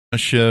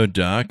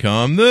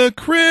Show.com, the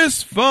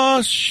Chris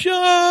Voss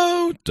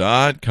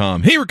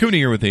Show.com. Hey, we're coming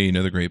here with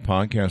another great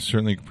podcast.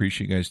 Certainly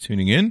appreciate you guys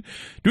tuning in.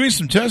 Doing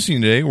some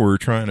testing today. We're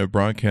trying to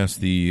broadcast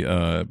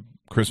the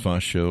Chris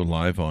Voss Show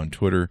live on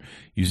Twitter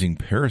using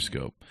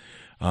Periscope.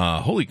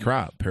 Holy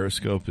crap,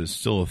 Periscope is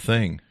still a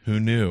thing. Who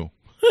knew?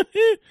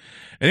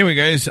 Anyway,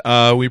 guys,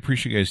 we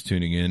appreciate you guys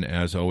tuning in.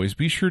 As always,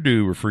 be sure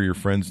to refer your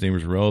friends,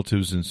 neighbors,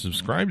 relatives, and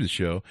subscribe to the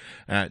show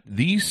at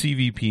the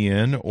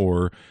CVPN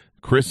or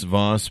Chris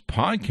Voss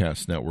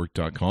Podcast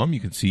Network.com. You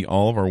can see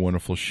all of our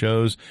wonderful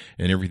shows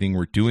and everything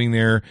we're doing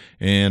there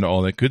and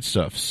all that good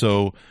stuff.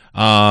 So,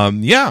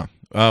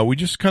 we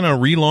just kind of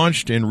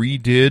relaunched and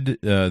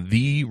redid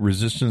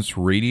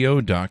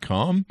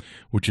TheResistanceRadio.com,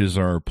 which is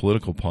our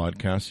political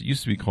podcast. It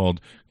used to be called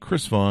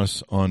Chris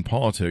Voss on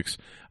Politics,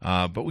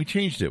 but we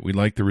changed it. We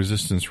like the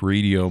Resistance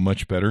Radio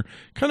much better.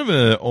 Kind of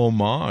an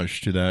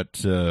homage to that,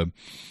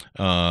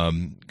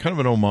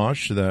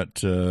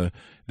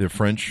 the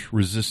French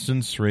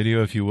resistance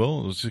radio, if you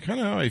will. It's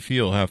kind of how I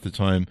feel half the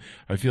time.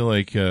 I feel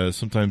like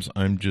sometimes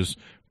I'm just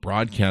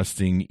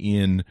broadcasting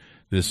in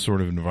this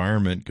sort of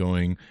environment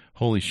going,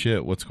 holy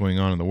shit, what's going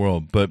on in the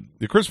world? But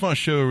the Chris Voss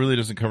Show really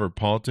doesn't cover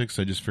politics.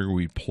 I just figure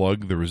we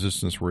plug the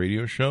Resistance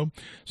Radio Show.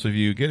 So if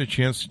you get a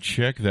chance to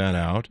check that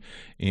out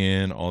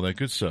and all that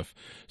good stuff.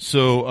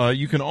 So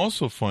you can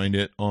also find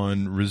it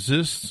on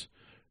Resist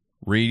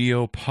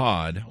Radio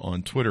Pod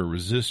on Twitter,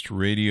 Resist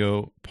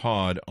Radio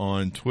Pod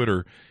on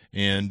Twitter.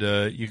 And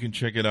you can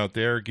check it out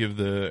there. Give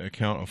the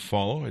account a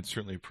follow. I'd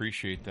certainly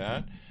appreciate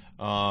that.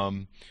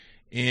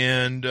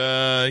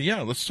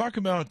 Let's talk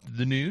about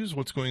the news,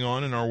 what's going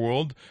on in our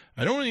world.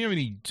 I don't really have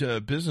any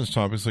business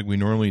topics like we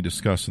normally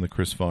discuss in the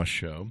Chris Voss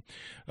Show.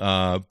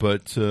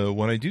 But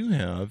what I do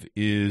have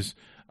is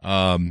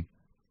some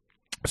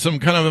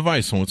kind of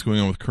advice on what's going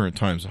on with current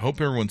times. I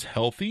hope everyone's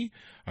healthy.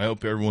 I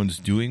hope everyone's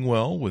doing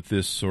well with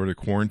this sort of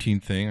quarantine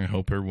thing. I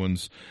hope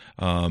everyone's,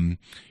 not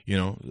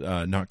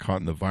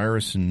caught in the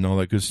virus and all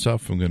that good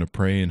stuff. I'm going to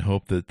pray and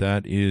hope that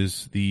that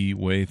is the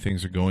way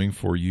things are going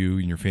for you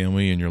and your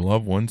family and your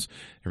loved ones,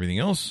 everything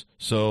else.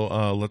 So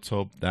let's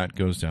hope that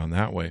goes down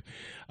that way.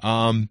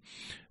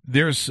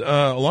 There's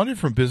a lot of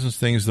different business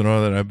things that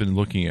I've been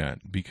looking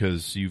at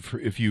because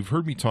if you've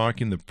heard me talk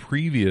in the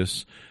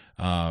previous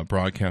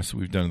broadcasts that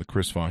we've done in the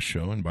Chris Voss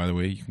Show. And by the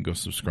way, you can go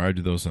subscribe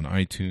to those on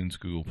iTunes,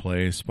 Google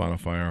Play,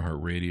 Spotify,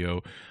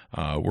 iHeartRadio.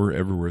 We're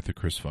everywhere at the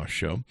Chris Voss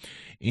Show.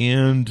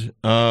 And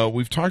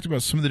we've talked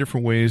about some of the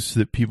different ways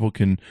that people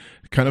can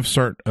kind of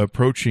start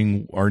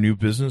approaching our new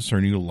business,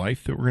 our new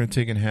life that we're going to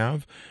take and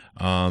have,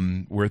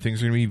 where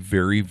things are going to be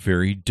very,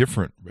 very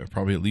different,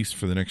 probably at least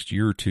for the next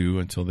year or two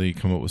until they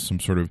come up with some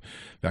sort of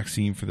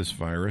vaccine for this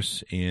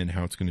virus and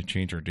how it's going to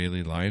change our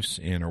daily lives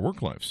and our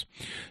work lives.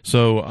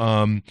 So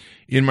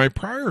in my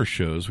prior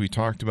shows, we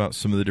talked about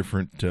some of the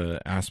different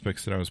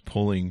aspects that I was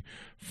pulling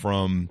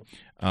from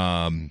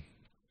my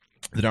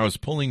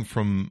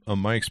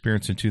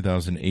experience in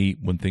 2008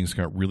 when things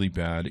got really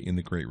bad in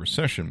the Great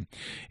Recession.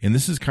 And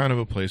this is kind of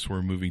a place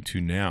we're moving to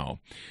now.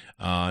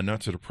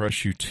 Not to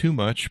depress you too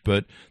much,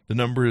 but the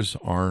numbers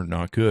are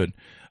not good.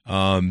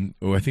 I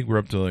think we're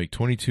up to like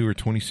 22 or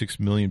 26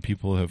 million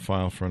people have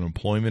filed for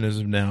unemployment as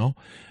of now.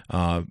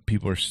 A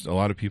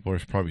lot of people are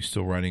probably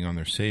still riding on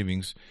their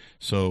savings.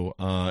 So,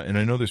 and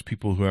I know there's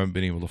people who haven't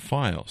been able to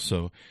file.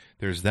 So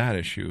there's that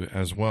issue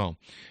as well.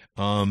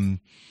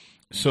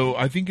 So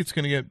I think it's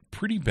going to get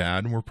pretty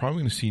bad, and we're probably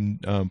going to see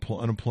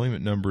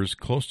unemployment numbers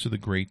close to the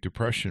Great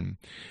Depression.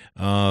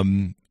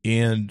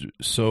 And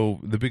so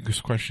the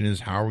biggest question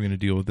is, how are we going to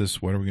deal with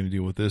this? What are we going to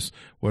deal with this?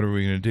 What are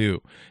we going to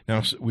do?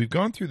 Now, we've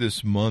gone through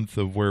this month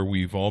of where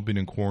we've all been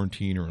in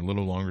quarantine, or a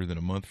little longer than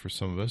a month for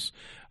some of us,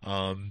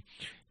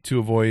 to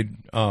avoid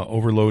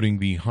overloading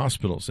the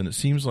hospitals. And it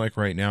seems like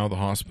right now the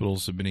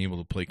hospitals have been able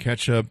to play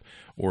catch up,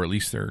 or at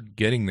least they're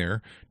getting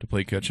there to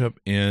play catch up.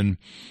 And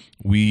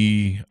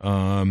we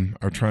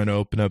are trying to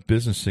open up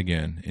business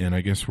again. And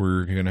I guess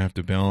we're going to have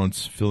to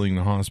balance filling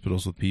the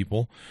hospitals with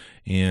people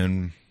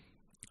and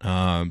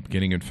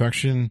getting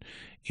infection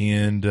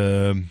and,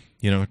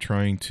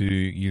 trying to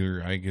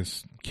either, I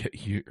guess,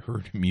 get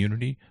herd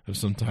immunity of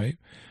some type,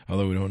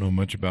 although we don't know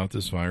much about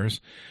this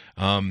virus.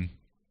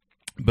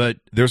 But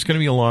there's going to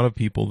be a lot of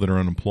people that are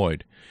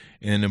unemployed,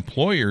 and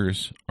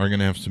employers are going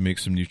to have to make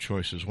some new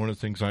choices. One of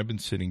the things I've been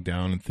sitting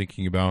down and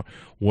thinking about,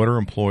 what are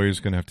employers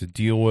going to have to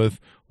deal with?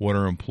 What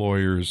are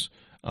employers'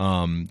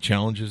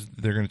 challenges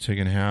that they're going to take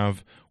and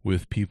have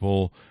with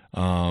people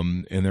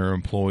and their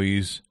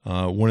employees?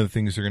 One of the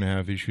things they're going to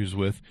have issues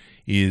with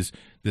is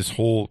this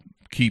whole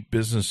keep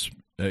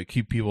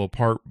people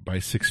apart by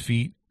 6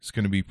 feet. It's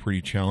going to be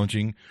pretty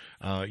challenging.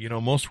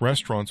 Most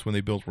restaurants, when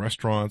they build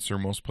restaurants or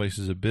most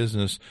places of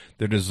business,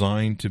 they're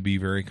designed to be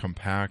very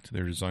compact.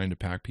 They're designed to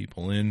pack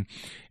people in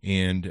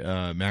and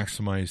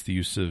maximize the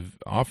use of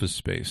office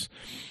space.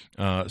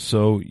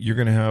 So you're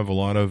going to have a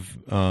lot of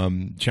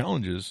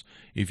challenges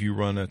if you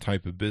run a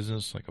type of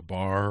business like a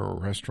bar or a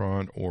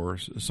restaurant or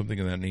something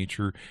of that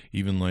nature,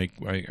 even like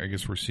I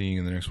guess we're seeing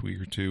in the next week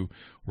or two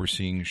We're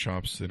seeing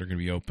shops that are going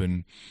to be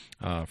open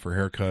for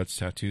haircuts,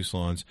 tattoo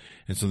salons.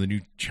 And so the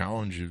new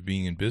challenge of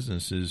being in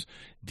business is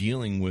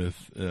dealing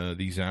with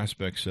these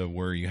aspects of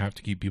where you have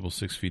to keep people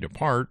 6 feet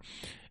apart.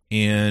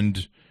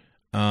 And,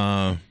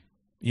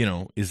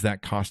 is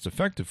that cost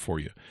effective for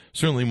you?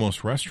 Certainly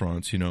most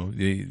restaurants,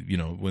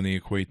 when they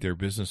equate their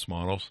business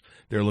models,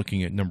 they're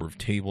looking at number of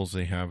tables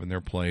they have in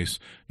their place,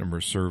 number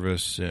of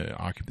service,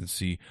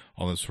 occupancy,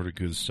 all that sort of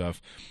good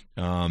stuff.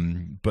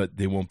 But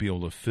they won't be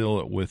able to fill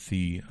it with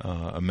the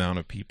amount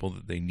of people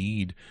that they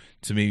need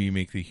to maybe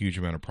make the huge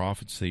amount of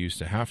profits they used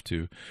to have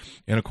to.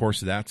 And of course,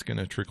 that's going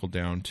to trickle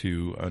down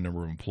to a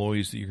number of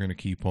employees that you're going to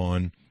keep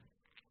on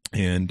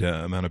and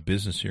amount of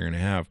business you're going to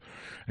have.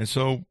 And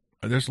so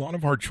there's a lot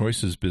of hard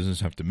choices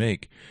business have to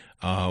make.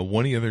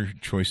 One of the other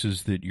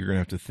choices that you're going to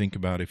have to think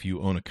about if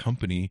you own a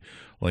company,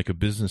 like a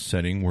business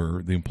setting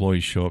where the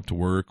employees show up to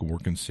work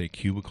in, say,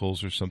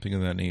 cubicles or something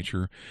of that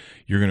nature,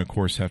 you're going to, of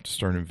course, have to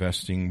start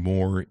investing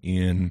more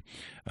in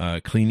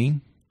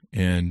cleaning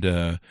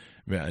and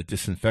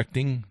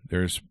disinfecting.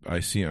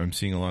 I'm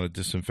seeing a lot of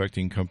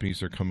disinfecting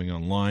companies that are coming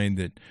online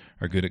that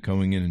are good at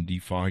going in and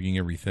defogging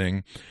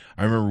everything.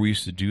 I remember we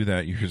used to do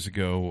that years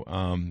ago.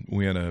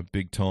 We had a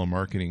big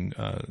telemarketing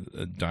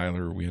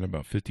dialer. We had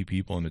about 50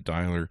 people in a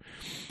dialer,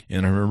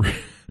 and I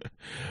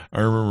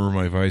remember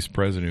my vice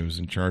president, who was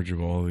in charge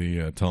of all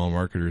the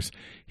telemarketers.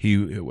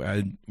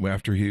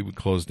 After he would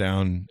close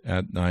down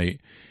at night,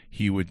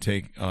 he would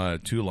take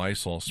 2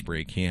 Lysol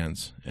spray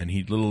cans, and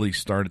he'd literally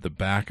start at the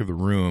back of the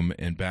room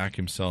and back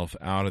himself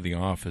out of the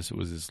office. It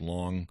was this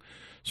long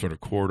sort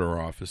of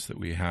corridor office that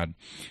we had,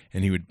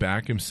 and he would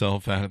back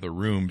himself out of the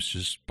rooms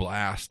just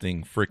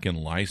blasting frickin'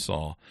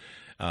 Lysol.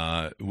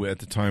 At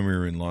the time we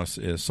were in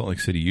Salt Lake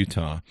City,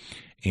 Utah,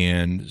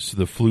 and so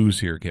the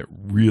flus here get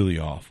really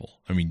awful.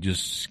 I mean,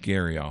 just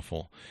scary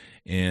awful.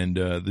 And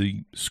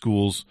the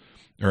schools...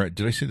 All right,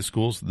 did I say the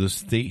schools? The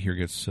state here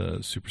gets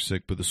super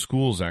sick, but the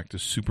schools act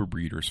as super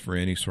breeders for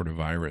any sort of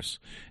virus,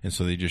 and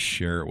so they just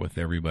share it with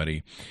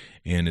everybody,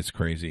 and it's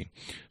crazy.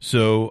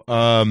 So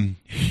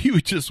he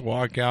would just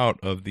walk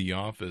out of the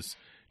office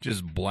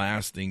just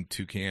blasting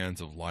 2 cans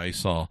of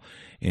Lysol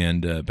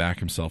and back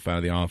himself out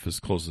of the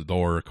office, close the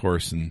door, of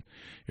course, and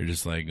you're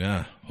just like,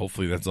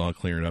 hopefully that's all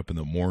cleared up in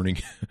the morning.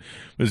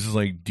 This is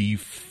like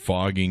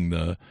defogging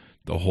the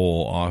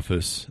whole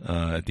office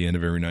at the end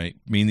of every night,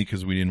 mainly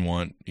because we didn't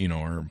want,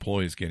 our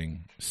employees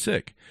getting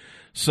sick.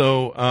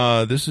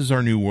 So this is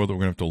our new world that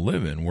we're going to have to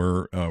live in.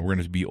 We're going to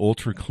have to be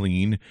ultra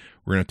clean.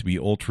 We're going to have to be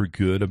ultra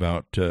good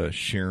about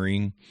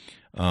sharing,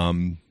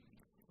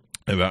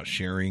 not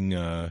sharing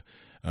the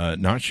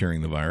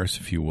virus,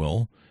 if you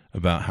will,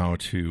 about how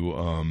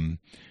to,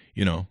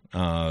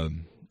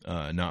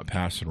 not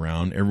pass it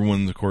around.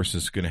 Everyone, of course,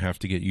 is going to have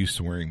to get used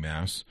to wearing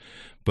masks.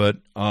 But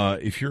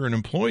if you're an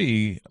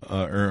employee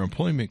or an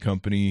employment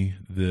company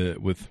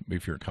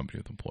if you're a company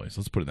with employees,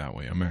 let's put it that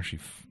way. I'm actually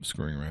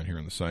screwing around here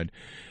on the side.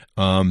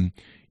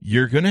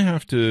 You're going to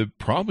have to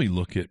probably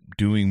look at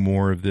doing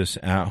more of this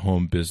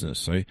at-home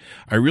business. I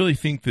really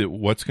think that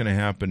what's going to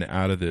happen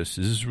out of this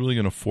is really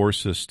going to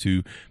force us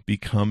to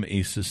become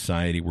a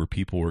society where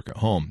people work at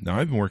home. Now,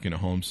 I've been working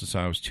at home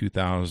since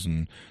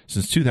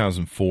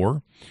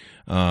 2004.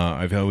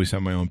 I've always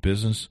had my own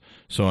business,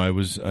 so I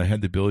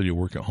had the ability to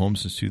work at home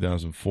since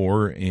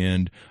 2004,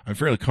 and I'm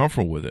fairly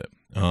comfortable with it.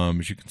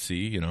 As you can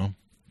see,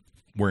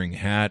 wearing a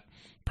hat,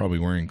 probably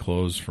wearing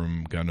clothes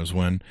from God knows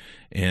when,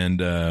 and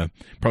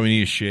probably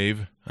need a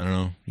shave. I don't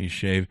know, need a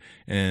shave,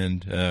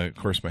 and of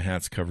course my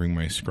hat's covering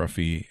my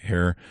scruffy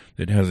hair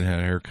that hasn't had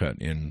a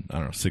haircut in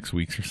 6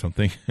 weeks or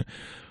something.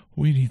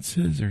 We need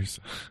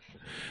scissors.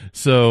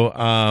 So,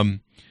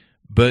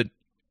 but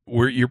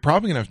you're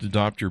probably going to have to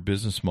adopt your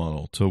business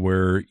model to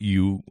where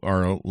you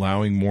are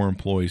allowing more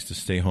employees to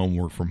stay home,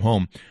 work from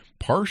home,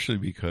 partially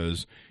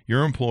because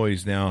your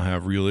employees now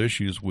have real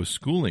issues with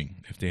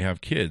schooling if they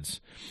have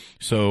kids.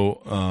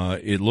 So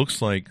it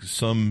looks like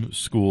some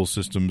school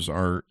systems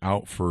are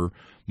out for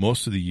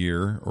most of the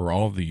year or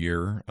all of the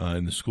year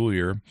in the school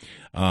year.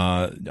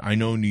 I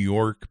know New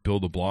York, Bill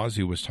de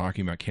Blasio was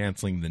talking about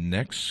canceling the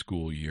next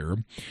school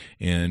year,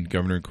 and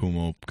Governor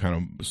Cuomo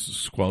kind of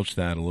squelched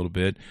that a little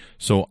bit.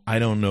 So I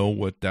don't know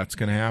what that's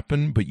going to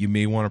happen, but you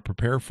may want to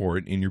prepare for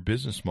it in your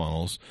business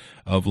models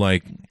of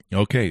like,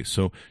 okay,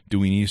 so do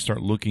we need to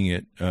start looking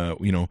at,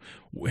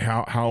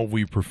 how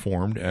we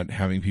performed at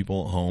having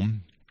people at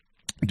home,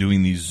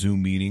 doing these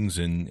Zoom meetings,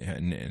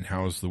 and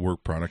how's the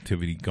work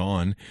productivity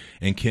gone,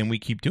 and can we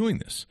keep doing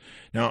this?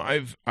 Now,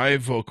 I've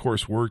of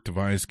course worked,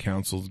 advised,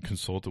 counseled,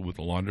 consulted with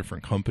a lot of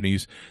different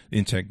companies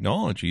in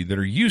technology that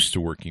are used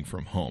to working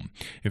from home.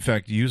 In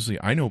fact, usually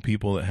I know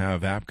people that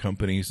have app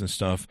companies and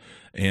stuff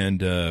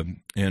and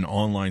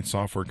online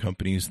software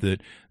companies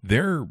that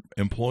their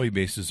employee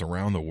base is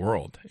around the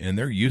world, and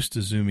they're used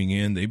to Zooming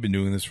in. They've been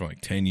doing this for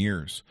like 10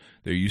 years.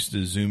 They're used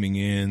to Zooming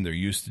in. They're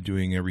used to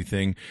doing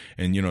everything.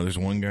 And, there's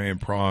one guy in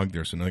Prague.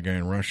 There's another guy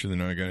in Russia,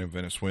 another guy in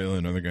Venezuela,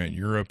 another guy in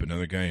Europe,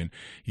 another guy in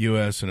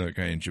U.S., another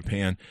guy in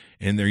Japan.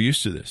 And they're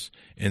used to this.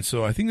 And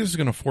so I think this is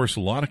going to force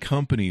a lot of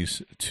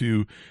companies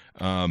to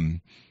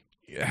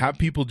have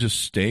people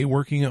just stay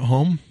working at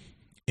home,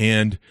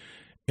 and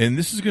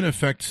this is going to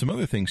affect some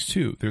other things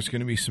too. There's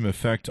going to be some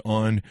effect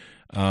on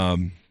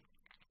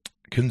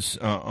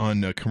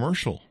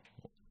commercial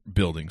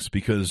buildings,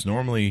 because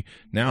normally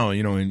now,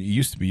 and it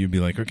used to be you'd be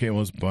like, okay, well,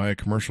 let's buy a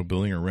commercial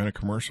building or rent a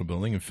commercial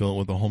building and fill it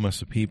with a whole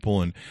mess of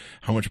people, and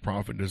how much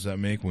profit does that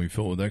make when we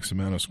fill it with X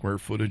amount of square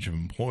footage of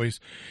employees,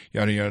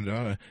 yada yada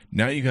yada.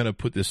 Now you got to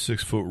put this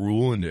 6-foot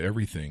rule into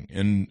everything,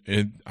 and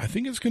I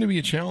think it's going to be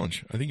a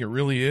challenge. I think it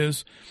really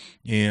is,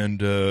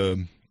 and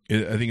I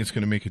think it's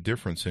going to make a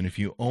difference. And if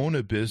you own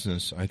a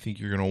business, I think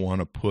you're going to want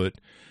to put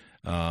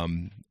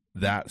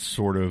that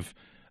sort of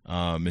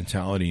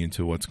mentality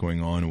into what's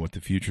going on and what the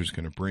future is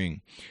going to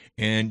bring.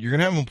 And you're going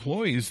to have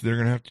employees that are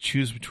going to have to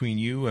choose between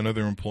you and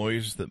other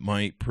employees that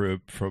might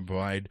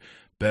provide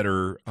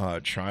better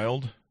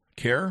child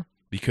care,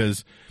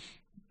 because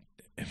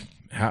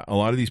a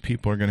lot of these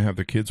people are going to have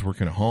their kids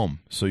working at home.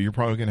 So you're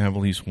probably going to have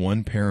at least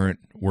one parent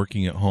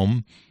working at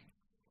home,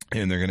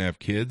 and they're going to have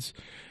kids.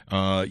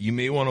 You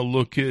may want to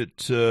look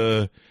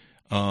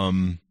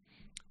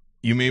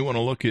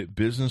at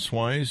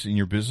business-wise in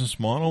your business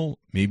model,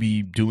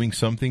 maybe doing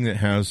something that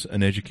has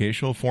an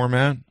educational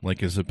format,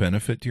 like as a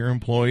benefit to your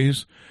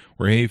employees,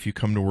 where, hey, if you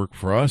come to work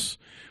for us,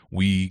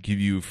 we give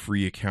you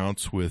free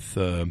accounts with,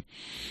 I'm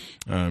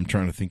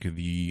trying to think of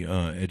the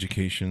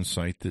education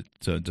site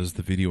that does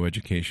the video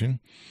education.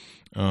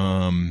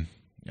 Oh,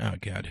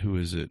 God, who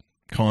is it?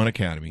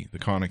 the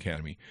Khan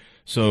Academy.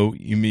 So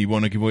you may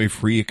want to give away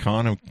free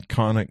Khan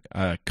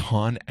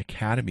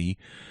Academy,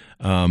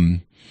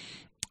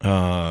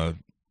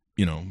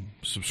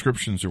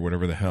 subscriptions or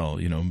whatever the hell,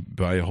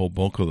 buy a whole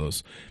bulk of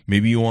those.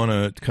 Maybe you want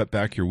to cut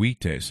back your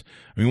weekdays.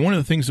 I mean, one of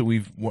the things that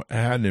we've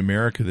had in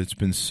America that's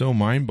been so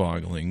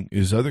mind-boggling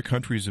is other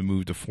countries have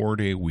moved to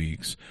 4-day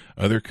weeks.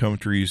 Other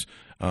countries,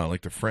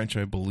 like the French,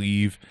 I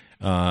believe,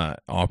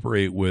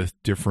 operate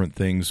with different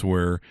things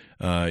where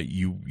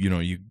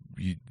you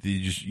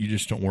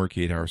just don't work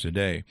 8 hours a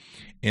day.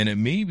 And it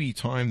may be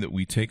time that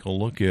we take a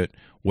look at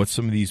what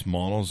some of these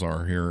models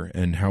are here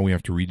and how we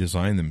have to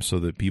redesign them so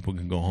that people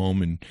can go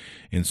home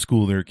and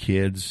school their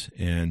kids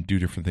and do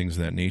different things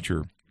of that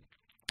nature.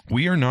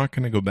 We are not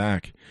going to go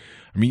back.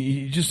 I mean,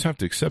 you just have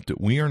to accept it.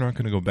 We are not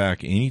going to go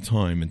back any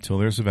time until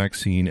there's a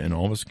vaccine and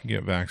all of us can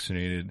get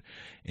vaccinated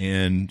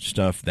and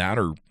stuff. That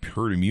or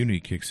herd immunity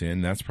kicks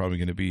in. That's probably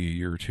going to be a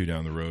year or two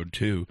down the road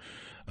too.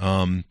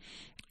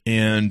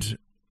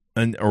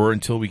 Or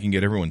until we can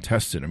get everyone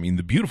tested. I mean,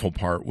 the beautiful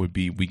part would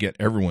be we get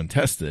everyone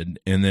tested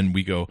and then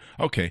we go,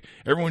 okay,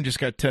 everyone just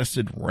got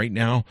tested right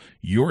now.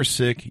 You're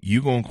sick.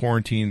 You go in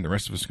quarantine. The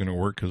rest of us are going to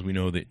work because we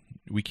know that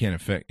we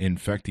can't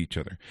infect each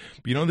other.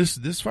 But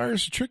this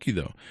virus is tricky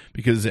though,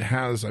 because it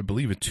has, I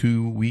believe, a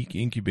 2-week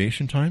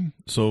incubation time.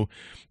 So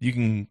you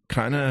can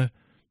kind of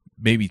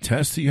maybe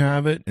test that you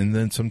have it, and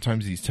then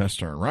sometimes these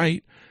tests aren't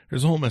right.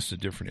 There's a whole mess of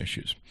different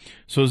issues.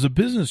 So as a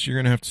business, you're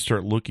going to have to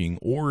start looking,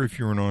 or if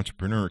you're an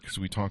entrepreneur, because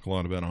we talk a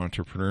lot about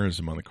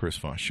entrepreneurism on the Chris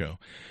Voss Show,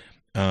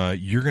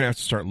 you're going to have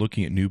to start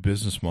looking at new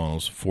business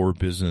models for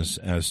business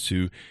as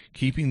to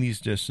keeping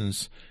these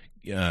distance,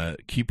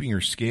 keeping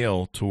your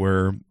scale to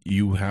where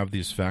you have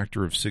this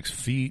factor of 6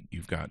 feet.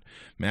 You've got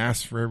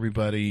masks for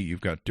everybody. You've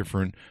got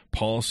different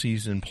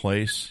policies in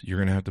place. You're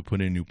going to have to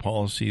put in new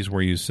policies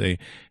where you say,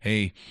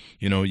 hey,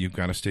 you've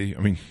got to stay. I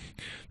mean,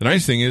 the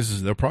nice thing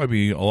is there'll probably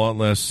be a lot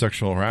less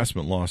sexual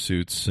harassment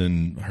lawsuits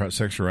and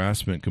sexual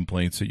harassment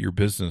complaints at your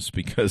business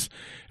because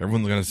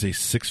everyone's going to stay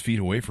 6 feet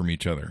away from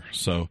each other.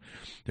 So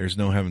there's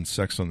no having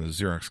sex on the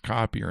Xerox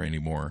copier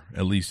anymore.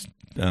 At least,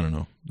 I don't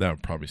know. That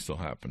would probably still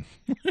happen.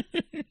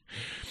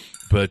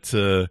 But,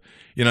 that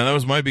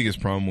was my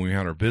biggest problem when we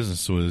had our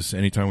business was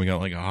anytime we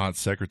got like a hot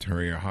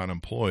secretary or a hot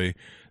employee,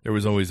 there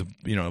was always, a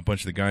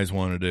bunch of the guys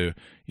wanted to,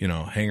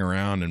 hang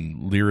around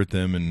and leer at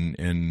them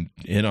and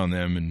hit on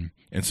them.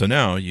 And so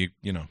now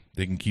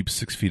they can keep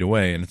 6 feet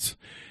away, and it's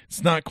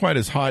not quite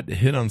as hot to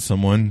hit on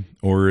someone,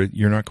 or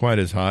you're not quite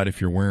as hot if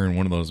you're wearing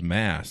one of those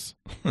masks.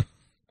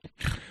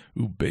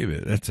 Ooh, baby,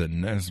 that's a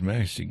nice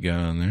mask you got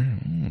on there.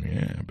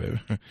 Yeah,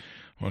 baby.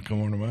 Want to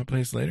come over to my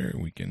place later?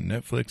 We can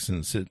Netflix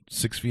and sit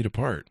 6 feet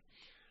apart.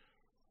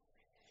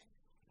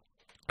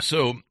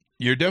 So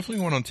you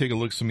definitely want to take a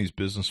look at some of these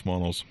business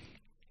models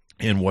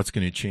and what's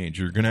going to change.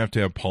 You're going to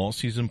have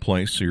policies in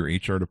place. So your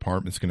HR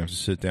department's going to have to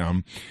sit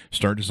down,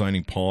 start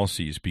designing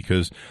policies,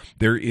 because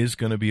there is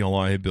going to be a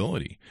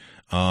liability.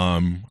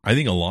 I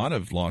think a lot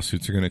of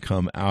lawsuits are going to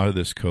come out of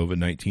this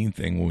COVID-19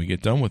 thing when we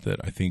get done with it.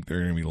 I think there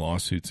are going to be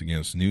lawsuits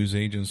against news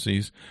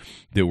agencies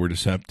that were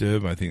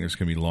deceptive. I think there's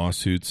going to be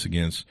lawsuits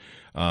against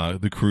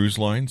the cruise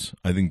lines.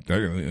 I think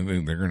they're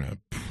going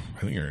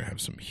to have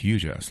some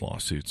huge ass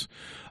lawsuits.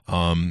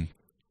 I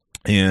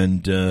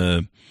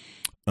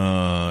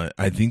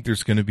think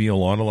there's going to be a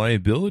lot of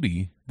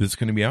liability that's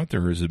going to be out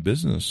there as a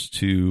business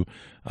to,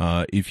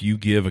 if you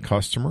give a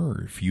customer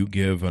or if you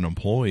give an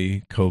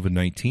employee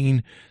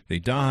COVID-19, they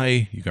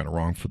die, you got a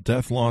wrongful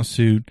death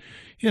lawsuit,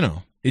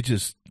 it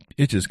just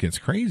gets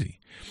crazy.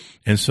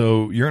 And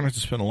so you're going to have to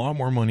spend a lot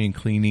more money in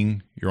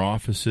cleaning your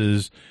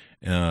offices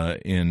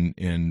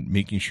and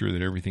making sure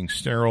that everything's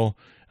sterile.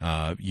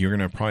 You're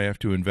going to probably have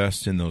to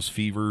invest in those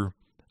fever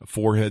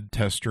forehead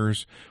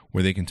testers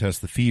where they can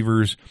test the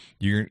fevers.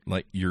 Your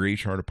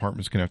HR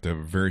department's going to have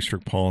a very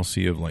strict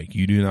policy of like,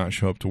 you do not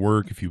show up to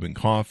work if you've been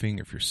coughing,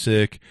 if you're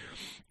sick,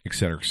 et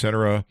cetera, et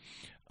cetera.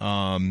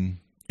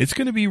 It's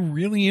going to be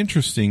really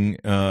interesting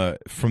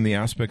from the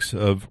aspects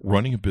of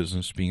running a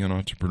business, being an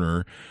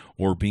entrepreneur,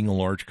 or being a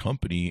large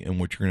company, and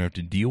what you're going to have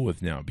to deal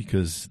with now,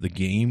 because the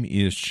game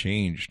is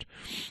changed,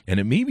 and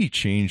it may be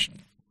changed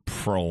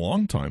for a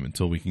long time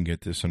until we can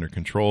get this under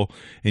control.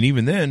 And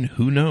even then,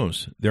 who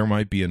knows? There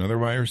might be another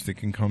virus that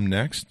can come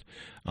next.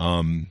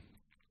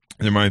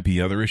 There might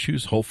be other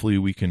issues. Hopefully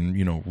we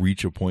can,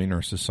 reach a point in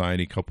our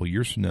society a couple of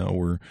years from now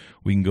where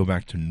we can go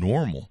back to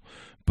normal.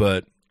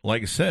 But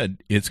like I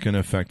said, it's going to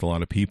affect a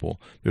lot of people.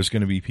 There's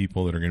going to be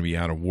people that are going to be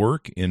out of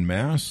work en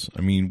masse.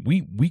 I mean,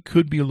 we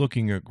could be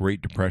looking at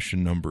Great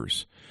Depression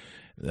numbers.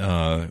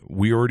 I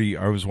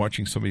was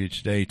watching somebody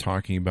today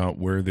talking about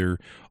where they're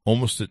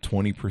almost at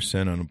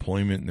 20%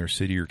 unemployment in their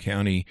city or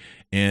county.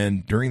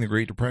 And during the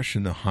Great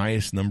Depression, the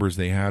highest numbers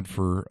they had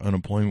for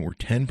unemployment were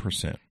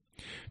 10%.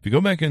 If you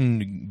go back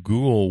and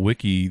Google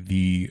Wiki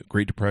the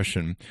Great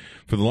Depression,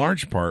 for the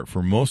large part,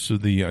 for most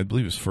of I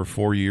believe it was for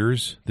 4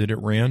 years that it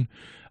ran,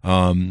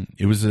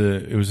 it was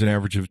an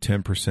average of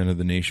 10% of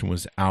the nation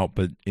was out,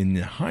 but in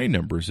the high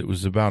numbers, it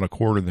was about a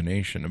quarter of the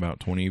nation, about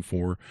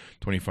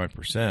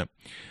 25%.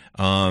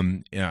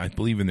 I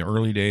believe in the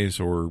early days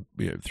or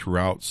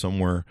throughout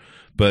somewhere,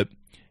 but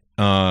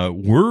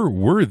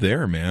we're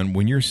there, man.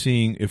 When you're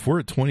seeing, if we're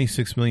at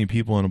 26 million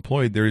people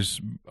unemployed,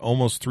 there's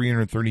almost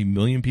 330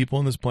 million people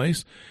in this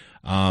place.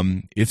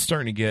 It's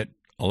starting to get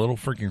a little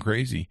freaking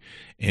crazy.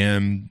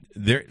 And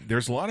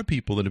there's a lot of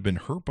people that have been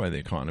hurt by the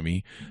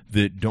economy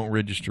that don't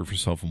register for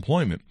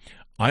self-employment.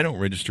 I don't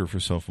register for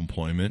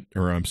unemployment.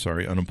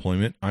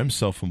 I'm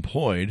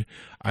self-employed.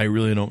 I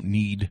really don't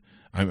need,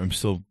 I'm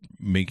still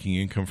making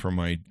income from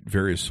my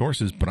various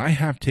sources, but I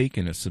have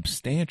taken a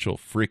substantial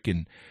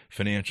freaking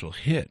financial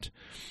hit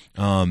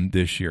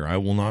this year. I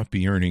will not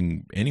be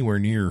earning anywhere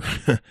near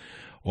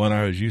what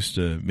I was used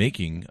to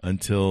making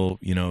until,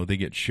 they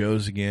get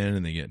shows again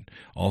and they get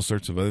all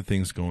sorts of other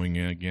things going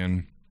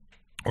again,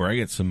 or I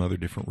get some other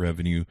different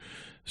revenue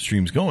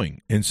streams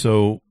going. And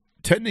so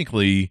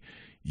technically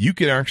you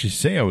could actually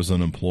say I was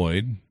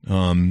unemployed.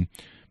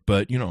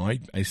 But,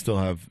 I still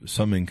have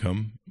some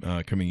income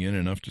coming in,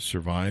 enough to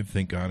survive.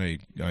 Thank God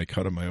I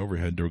cut up my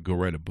overhead to go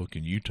write a book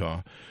in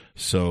Utah.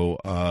 So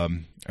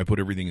I put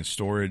everything in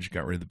storage,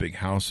 got rid of the big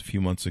house a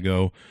few months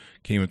ago,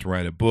 came up to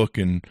write a book,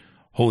 and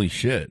holy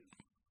shit,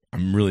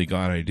 I'm really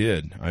glad I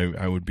did.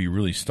 I would be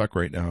really stuck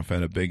right now if I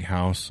had a big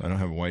house. I don't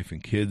have a wife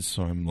and kids,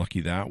 so I'm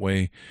lucky that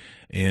way.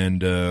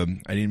 And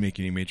I didn't make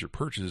any major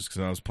purchases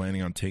because I was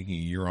planning on taking a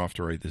year off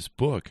to write this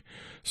book.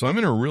 So I'm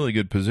in a really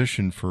good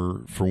position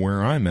for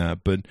where I'm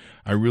at, but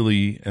I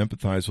really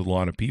empathize with a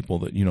lot of people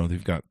that,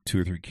 they've got 2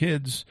 or 3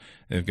 kids,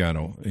 they've got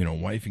a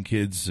wife and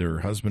kids, their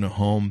husband at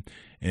home,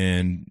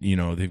 and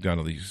they've got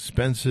all these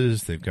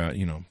expenses, they've got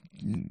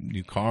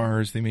new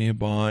cars they may have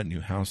bought,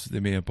 new houses they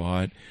may have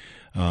bought,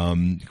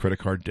 credit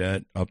card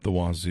debt up the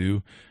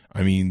wazoo.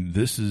 I mean,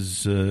 this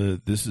is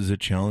a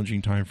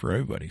challenging time for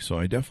everybody. So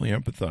I definitely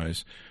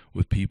empathize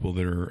with people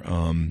that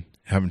are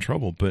having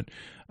trouble. But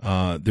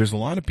there's a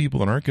lot of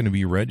people that aren't going to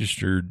be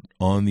registered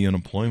on the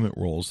unemployment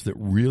rolls that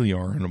really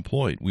are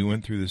unemployed. We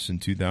went through this in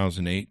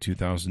 2008,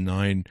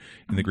 2009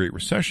 in the Great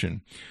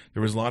Recession.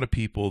 There was a lot of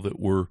people that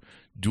were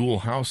dual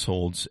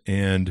households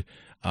and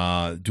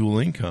dual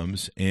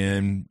incomes,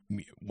 and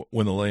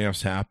when the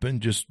layoffs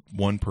happened, just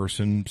one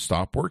person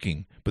stopped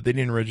working, but they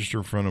didn't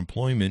register for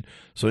unemployment,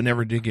 so it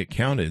never did get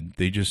counted.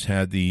 They just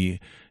had the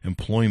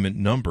employment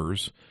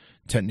numbers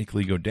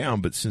technically go down,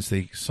 but since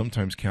they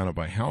sometimes count it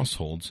by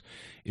households,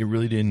 there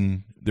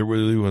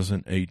really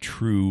wasn't a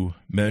true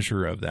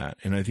measure of that.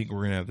 And I think we're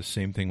going to have the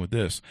same thing with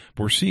this.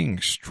 But we're seeing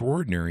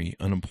extraordinary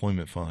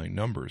unemployment filing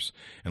numbers,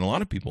 and a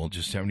lot of people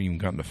just haven't even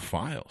gotten to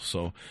file.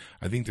 So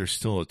I think there's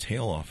still a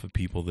tail off of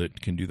people that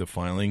can do the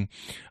filing.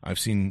 I've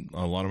seen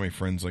a lot of my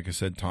friends, like I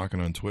said, talking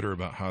on Twitter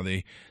about how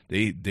they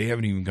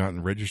haven't even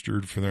gotten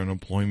registered for their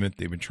unemployment.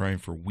 They've been trying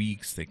for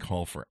weeks. They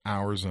call for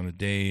hours on a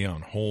day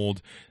on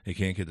hold. They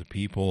can't get the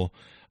people.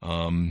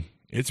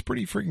 It's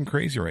pretty freaking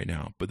crazy right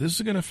now, but this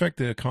is going to affect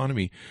the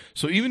economy.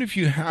 So even if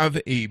you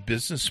have a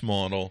business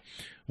model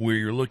where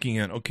you're looking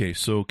at, okay,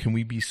 so can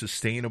we be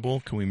sustainable?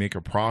 Can we make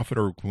a profit,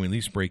 or can we at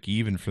least break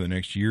even for the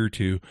next year or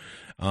two,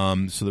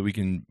 so that we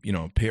can,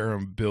 pay our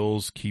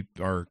bills, keep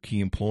our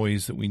key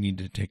employees that we need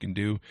to take and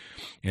do,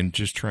 and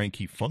just try and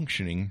keep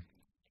functioning?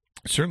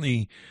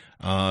 Certainly,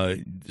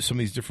 some of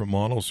these different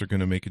models are going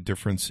to make a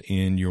difference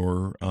in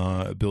your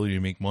ability to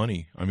make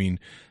money. I mean,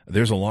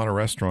 there's a lot of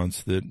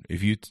restaurants that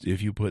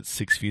if you put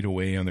 6 feet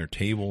away on their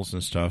tables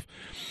and stuff,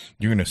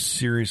 you're going to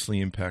seriously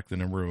impact the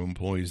number of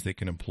employees they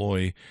can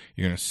employ.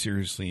 You're going to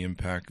seriously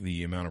impact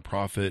the amount of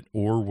profit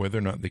or whether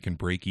or not they can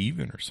break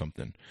even or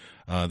something.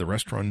 The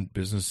restaurant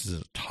business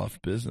is a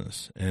tough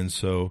business. And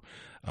so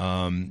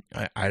I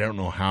don't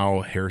know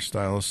how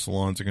hairstylist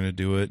salons are going to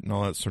do it and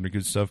all that sort of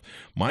good stuff.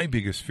 My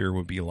biggest fear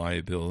would be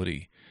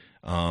liability.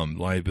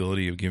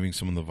 Liability of giving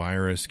someone the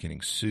virus,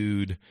 getting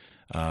sued,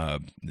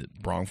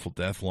 wrongful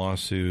death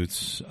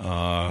lawsuits.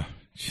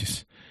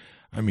 It's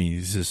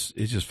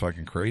just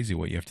fucking crazy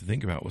what you have to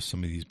think about with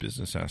some of these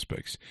business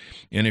aspects.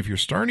 And if you're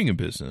starting a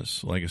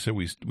business, like I said,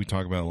 we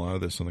talk about a lot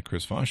of this on the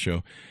Chris Voss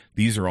Show.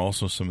 These are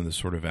also some of the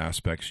sort of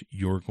aspects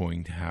you're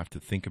going to have to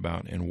think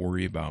about and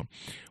worry about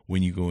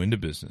when you go into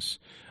business.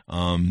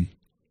 And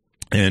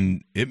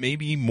it may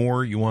be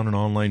more you want an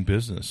online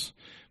business,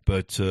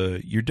 but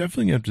you're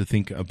definitely going to have to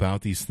think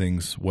about these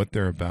things, what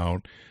they're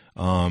about.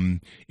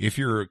 If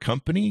you're a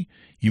company,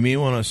 you may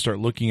want to start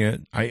looking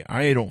at,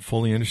 I don't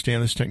fully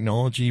understand this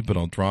technology, but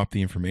I'll drop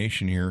the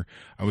information here.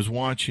 I was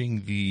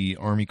watching the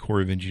Army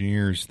Corps of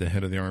Engineers, the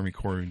head of the Army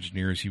Corps of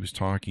Engineers. He was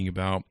talking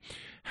about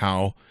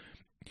how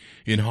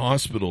in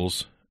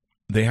hospitals,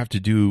 they have to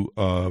do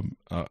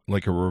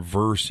like a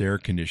reverse air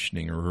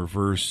conditioning or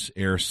reverse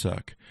air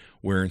suck,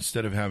 where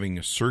instead of having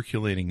a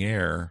circulating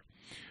air,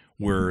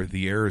 where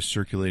the air is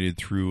circulated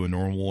through a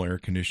normal air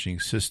conditioning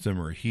system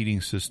or a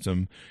heating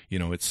system,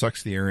 it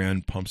sucks the air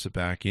in, pumps it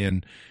back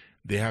in.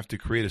 They have to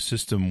create a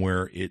system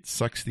where it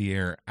sucks the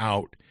air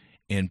out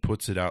and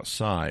puts it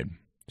outside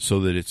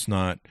so that it's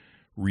not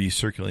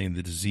recirculating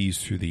the disease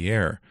through the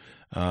air.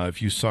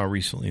 If you saw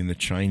recently in the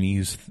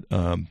Chinese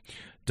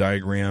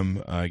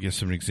diagram, I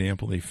guess an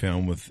example they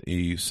found with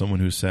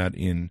someone who sat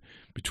in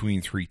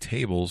between 3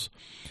 tables.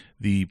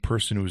 The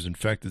person who was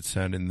infected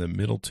sat in the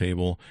middle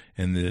table,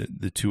 and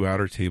the 2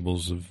 outer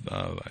tables of,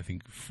 I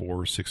think,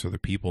 4 or 6 other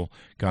people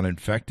got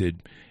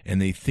infected,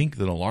 and they think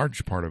that a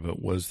large part of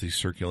it was the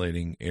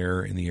circulating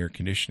air in the air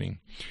conditioning.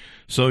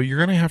 So you're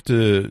going to have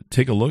to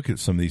take a look at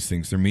some of these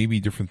things. There may be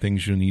different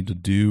things you'll need to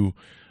do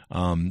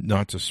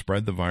not to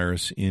spread the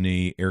virus in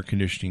a air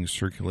conditioning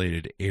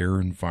circulated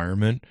air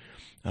environment.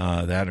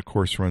 That, of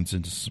course, runs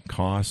into some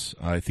costs.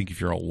 I think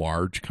if you're a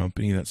large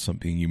company, that's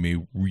something you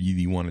may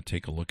really want to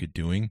take a look at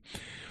doing.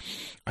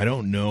 I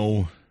don't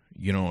know,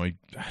 I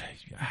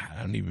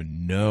don't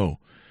even know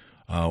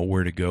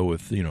where to go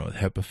with,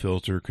 HEPA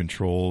filter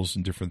controls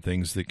and different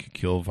things that could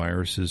kill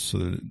viruses so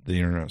that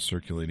they are not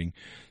circulating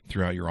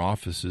throughout your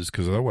offices,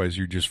 because otherwise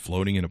you're just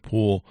floating in a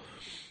pool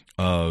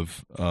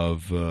of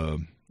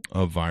viral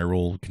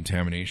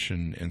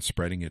contamination and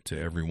spreading it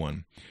to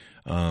everyone.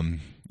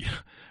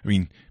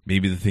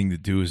 Maybe the thing to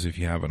do is if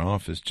you have an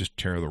office, just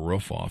tear the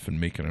roof off and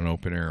make it an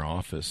open air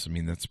office.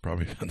 That's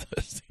probably the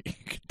best thing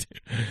you could do.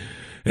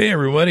 Hey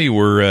everybody,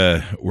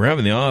 we're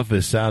having the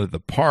office out at the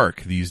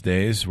park these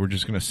days. We're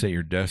just going to set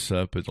your desks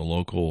up at the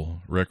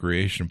local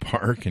recreation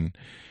park and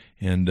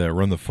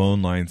run the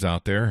phone lines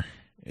out there.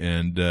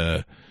 And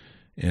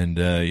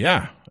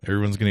yeah,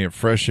 everyone's going to get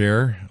fresh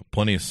air,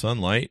 plenty of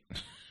sunlight,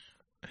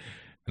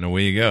 and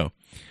away you go.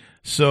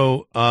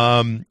 So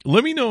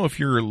let me know if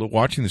you're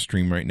watching the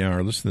stream right now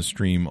or listening to the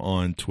stream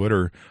on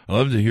Twitter. I'd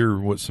love to hear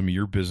what some of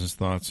your business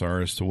thoughts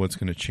are as to what's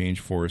going to change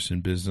for us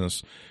in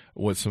business,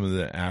 what some of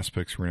the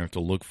aspects we're going to have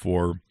to look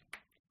for,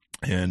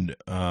 and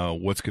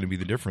what's going to be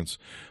the difference.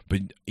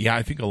 But, yeah,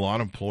 I think a lot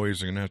of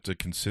employers are going to have to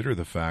consider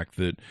the fact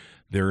that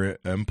their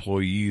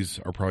employees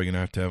are probably going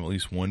to have at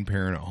least one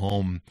parent at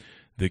home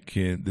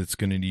that's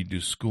going to need to do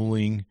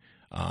schooling,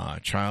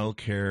 child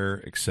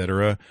care,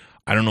 etc.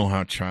 I don't know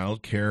how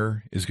child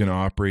care is going to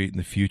operate in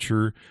the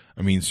future.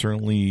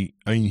 Certainly,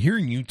 here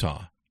in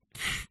Utah,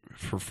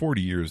 for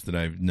 40 years that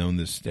I've known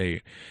this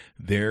state,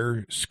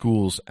 their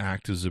schools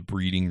act as a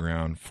breeding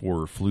ground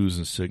for flus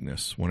and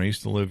sickness. When I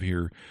used to live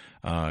here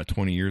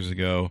 20 years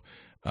ago,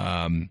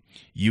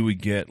 you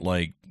would get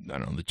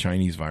the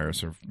Chinese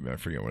virus, or I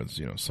forget what it's,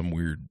 some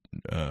weird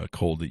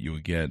cold that you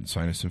would get,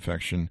 sinus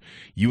infection.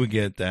 You would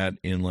get that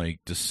in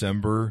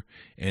December,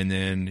 and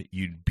then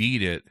you'd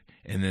beat it.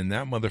 And then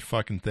that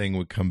motherfucking thing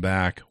would come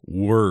back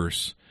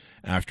worse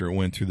after it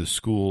went through the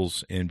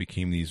schools and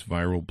became these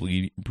viral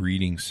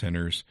breeding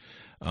centers.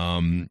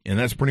 And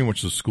that's pretty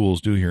much what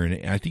schools do here.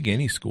 And I think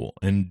any school.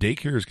 And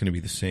daycare is going to be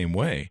the same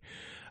way.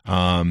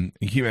 Can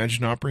you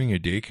imagine operating a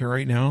daycare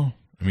right now?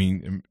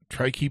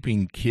 Try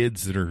keeping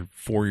kids that are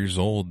 4 years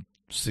old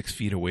 6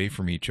 feet away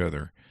from each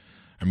other.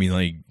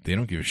 They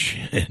don't give a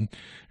shit.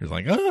 They're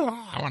like,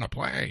 oh, I want to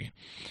play.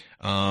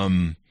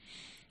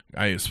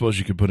 I suppose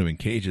you could put them in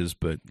cages,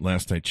 but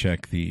last I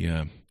checked,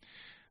 the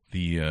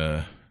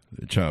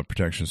Child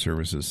Protection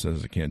Services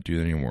says I can't do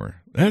that anymore.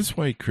 That's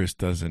why Chris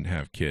doesn't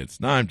have kids.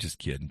 No, I'm just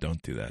kidding.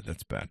 Don't do that.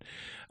 That's bad.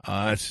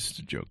 That's just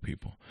a joke,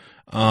 people.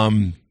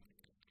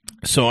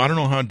 So I don't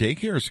know how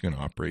daycare is going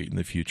to operate in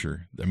the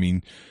future. I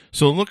mean,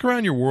 so look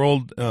around your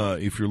world.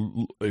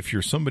 If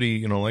you're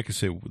somebody, like I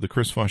say, the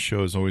Chris Voss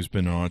Show has always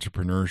been an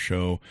entrepreneur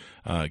show,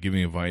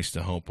 giving advice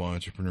to help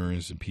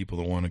entrepreneurs and people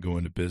that want to go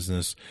into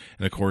business.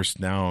 And of course,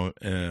 now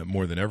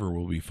more than ever,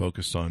 we'll be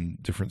focused on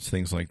different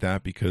things like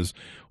that because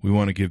we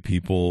want to give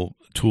people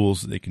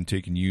tools that they can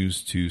take and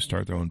use to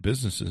start their own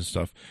businesses and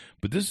stuff.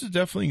 But this is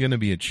definitely going to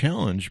be a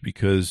challenge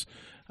because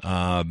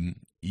you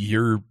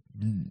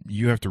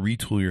have to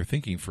retool your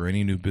thinking for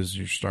any new business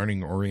you're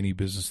starting or any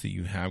business that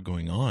you have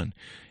going on.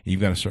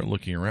 You've got to start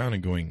looking around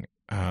and going,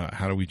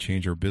 how do we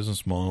change our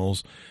business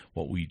models,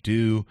 what we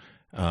do,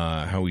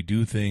 how we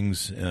do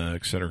things,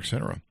 et cetera, et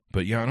cetera.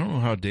 But yeah, I don't know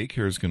how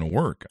daycare is going to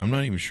work. I'm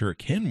not even sure it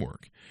can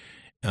work.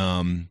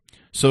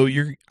 So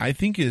I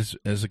think as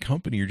a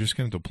company, you're just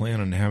going to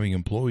plan on having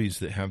employees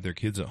that have their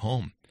kids at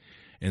home.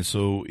 And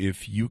so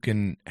if you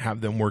can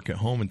have them work at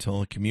home and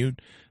telecommute,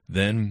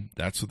 then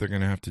that's what they're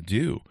going to have to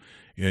do.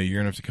 You're going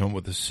to have to come up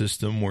with a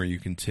system where you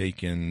can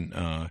take and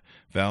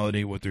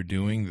validate what they're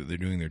doing, that they're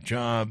doing their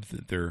job,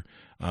 that they're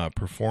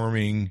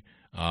performing,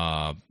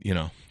 that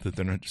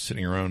they're not just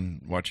sitting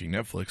around watching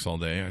Netflix all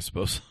day, I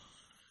suppose.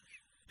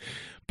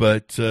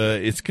 But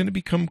it's going to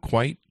become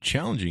quite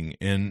challenging,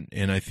 and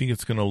I think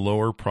it's going to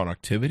lower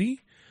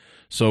productivity.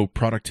 So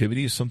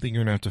productivity is something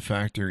you're going to have to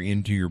factor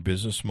into your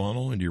business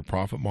model, into your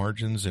profit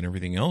margins and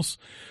everything else.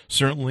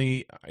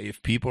 Certainly,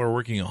 if people are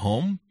working at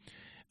home,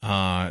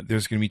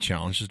 there's going to be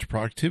challenges to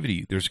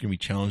productivity. There's going to be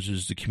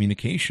challenges to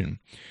communication.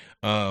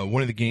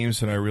 One of the games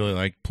that I really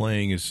like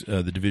playing is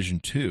the Division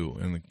 2,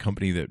 and the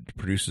company that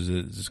produces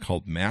it is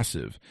called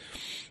Massive.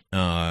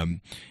 And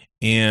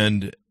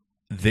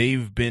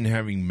they've been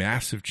having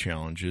massive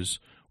challenges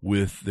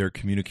with their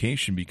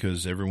communication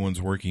because everyone's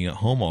working at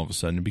home all of a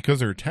sudden. And because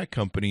they're a tech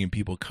company and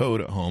people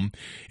code at home,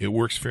 it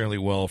works fairly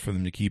well for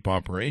them to keep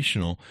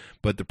operational.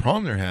 But the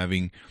problem they're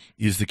having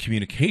is the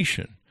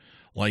communication.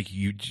 Like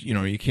you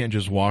can't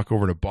just walk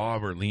over to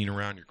Bob or lean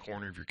around your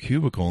corner of your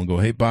cubicle and go,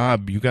 "Hey,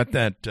 Bob, you got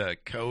that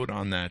code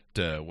on that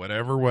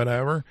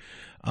whatever."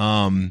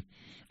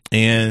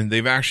 And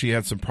they've actually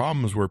had some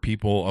problems where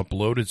people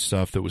uploaded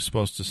stuff that was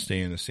supposed to stay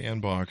in the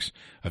sandbox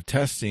of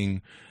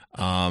testing,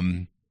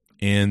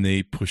 and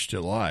they pushed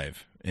it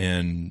live,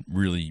 and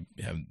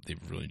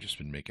they've really just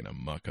been making a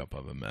muck up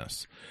of a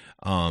mess.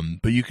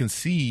 But you can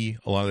see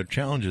a lot of their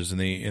challenges,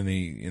 and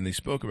they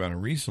spoke about it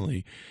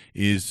recently,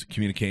 is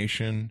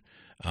communication,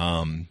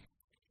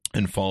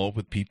 and follow up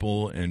with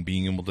people and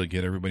being able to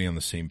get everybody on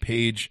the same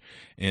page.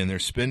 And they're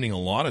spending a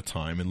lot of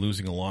time and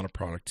losing a lot of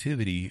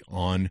productivity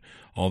on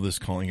all this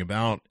calling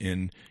about.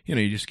 And,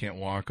 you just can't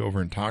walk over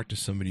and talk to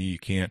somebody. You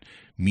can't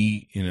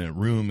meet in a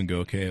room and go,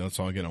 okay, let's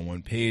all get on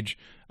one page.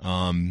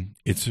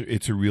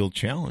 It's a real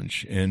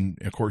challenge. And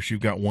of course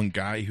you've got one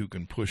guy who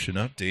can push an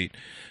update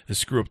to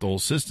screw up the whole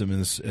system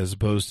as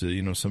opposed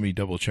to, somebody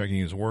double checking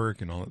his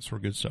work and all that sort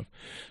of good stuff.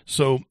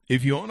 So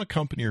if you own a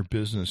company or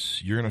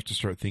business, you're going to have to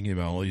start thinking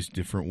about all these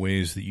different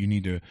ways that you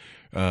need to,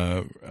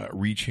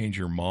 rechange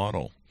your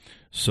model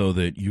so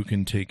that you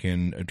can take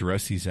and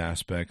address these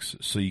aspects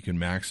so you can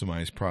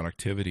maximize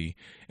productivity.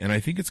 And I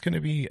think it's going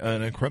to be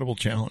an incredible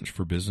challenge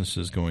for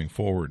businesses going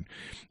forward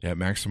at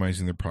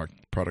maximizing their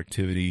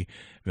productivity,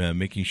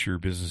 making sure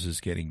business is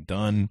getting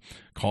done,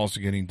 calls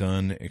are getting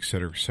done, et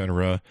cetera, et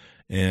cetera.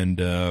 And,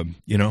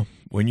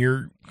 when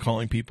you're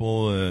calling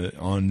people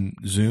on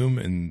Zoom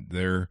and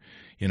they're,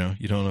 you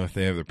don't know if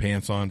they have their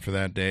pants on for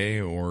that day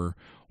or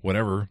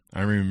whatever.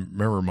 I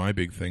remember my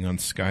big thing on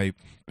Skype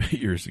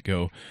years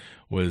ago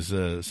was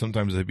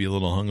sometimes I'd be a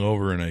little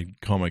hungover and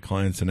I'd call my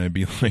clients and I'd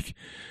be like,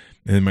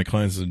 and my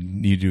clients would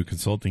need to do a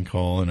consulting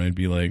call and I'd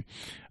be like,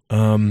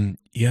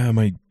 yeah,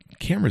 my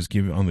camera's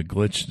giving on the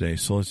glitch today,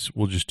 so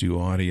we'll just do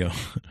audio.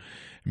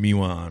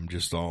 Meanwhile, I'm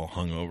just all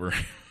hungover.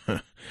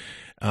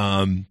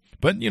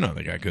 But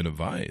they got good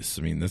advice.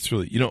 I mean, that's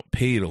really, you don't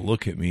pay to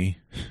look at me.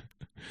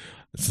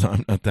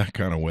 I'm not that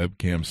kind of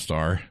webcam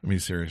star. I mean,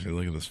 seriously,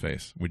 look at this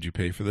face. Would you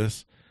pay for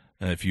this?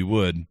 If you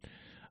would,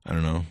 I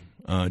don't know.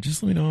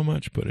 Just let me know how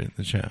much. Put it in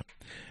the chat.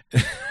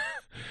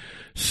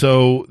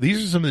 So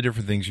these are some of the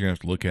different things you're going to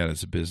have to look at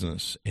as a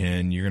business.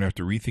 And you're going to have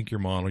to rethink your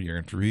model. You're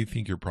going to have to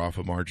rethink your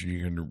profit margin.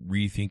 You're going to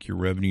rethink your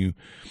revenue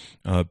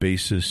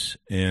basis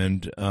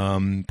and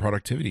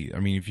productivity. I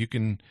mean, if you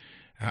can,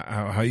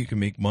 how you can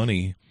make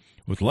money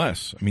with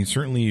less. I mean,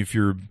 certainly if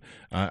you're,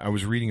 I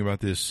was reading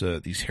about this,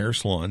 these hair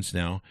salons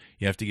now,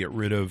 you have to get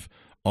rid of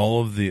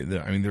all of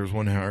I mean, there was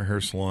one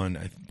hair salon,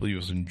 I believe it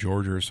was in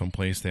Georgia or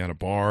someplace. They had a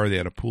bar, they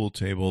had a pool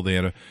table, they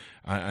had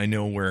I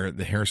know where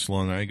the hair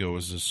salon I go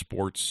is a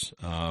sports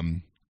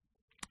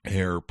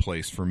hair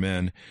place for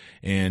men.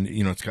 And,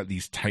 it's got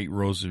these tight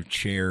rows of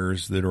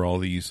chairs that are all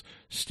these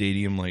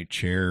stadium-like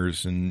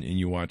chairs. And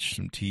you watch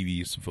some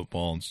TV, some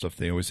football and stuff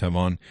they always have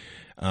on.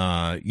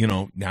 Now you're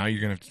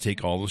going to have to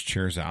take all those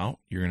chairs out.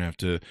 You're going to have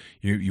to,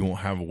 you won't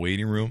have a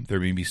waiting room. There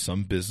may be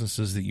some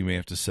businesses that you may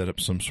have to set up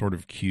some sort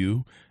of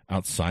queue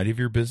outside of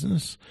your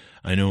business.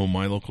 I know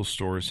my local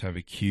stores have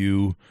a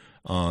queue.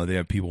 They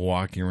have people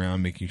walking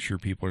around, making sure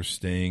people are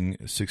staying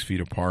 6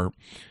 feet apart.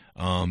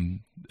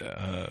 Um,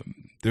 uh,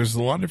 there's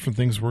a lot of different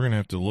things we're going to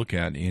have to look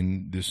at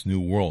in this new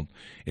world.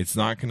 It's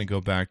not going to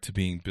go back to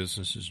being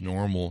business as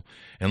normal.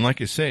 And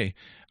like I say,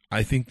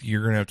 I think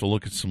you're going to have to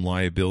look at some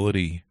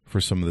liability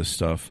for some of this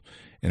stuff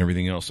and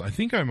everything else. I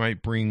think I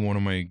might bring one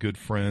of my good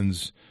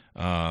friends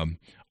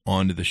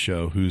onto the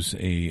show, who's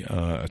a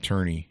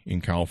attorney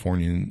in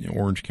California, in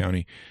Orange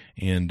County,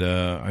 and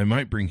I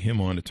might bring him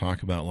on to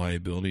talk about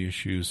liability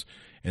issues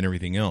and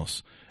everything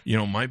else. You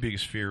know, my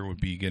biggest fear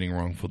would be getting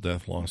wrongful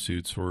death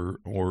lawsuits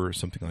or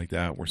something like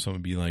that, where someone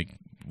would be like,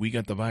 "We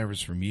got the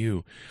virus from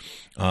you."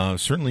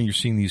 Certainly, you're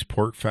seeing these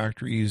pork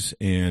factories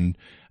and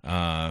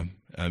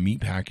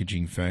meat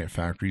packaging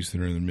factories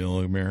that are in the middle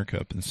of America,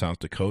 up in South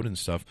Dakota and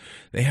stuff.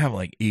 They have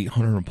like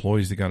 800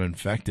 employees that got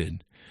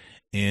infected,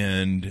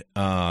 and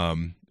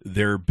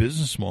their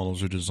business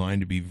models are designed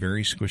to be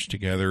very squished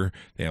together.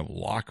 They have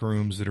locker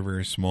rooms that are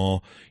very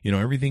small. You know,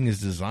 everything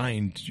is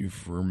designed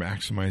for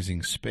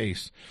maximizing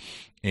space.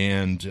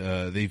 And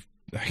I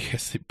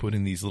guess they put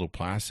in these little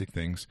plastic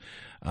things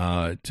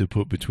to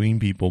put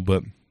between people.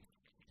 But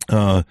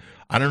I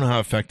don't know how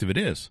effective it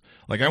is.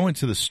 Like, I went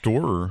to the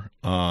store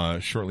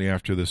shortly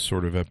after this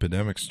sort of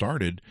epidemic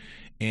started,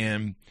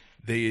 and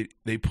they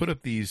put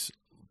up these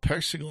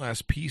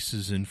plexiglass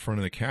pieces in front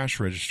of the cash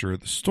register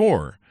at the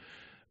store.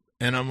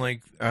 And I'm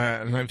like,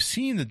 and I've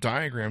seen the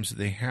diagrams that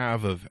they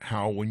have of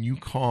how when you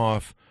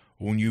cough,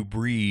 when you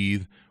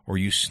breathe, or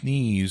you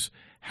sneeze,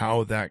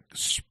 how that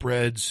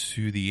spreads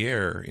through the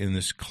air in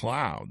this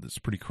cloud. That's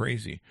pretty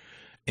crazy.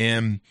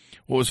 And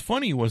what was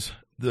funny was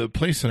the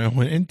place that I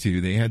went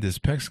into, they had this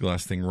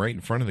plexiglass thing right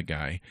in front of the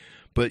guy.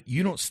 But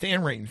you don't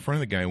stand right in front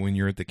of the guy when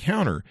you're at the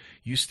counter.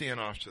 You stand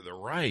off to the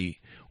right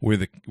where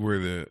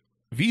the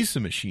Visa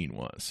machine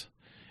was.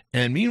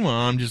 And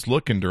meanwhile, I'm just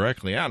looking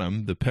directly at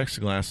him. The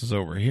plexiglass is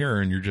over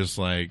here, and you're just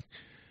like,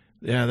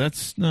 yeah,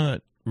 that's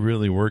not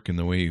really working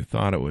the way you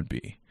thought it would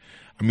be.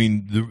 I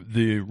mean,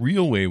 the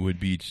real way would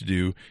be to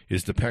do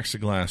is the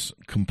plexiglass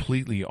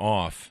completely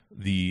off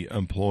the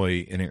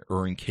employee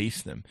or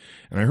encase them.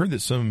 And I heard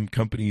that some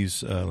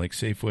companies like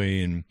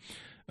Safeway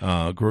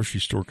and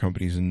grocery store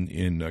companies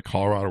in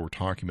Colorado were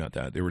talking about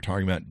that. They were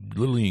talking about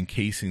literally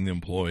encasing the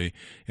employee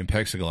in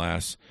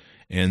plexiglass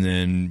and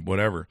then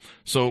whatever.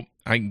 So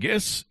I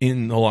guess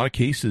in a lot of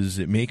cases,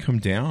 it may come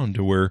down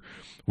to where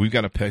we've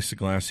got to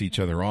plexiglass each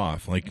other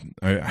off. Like,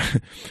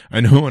 I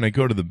know when I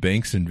go to the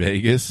banks in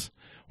Vegas,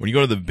 when you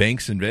go to the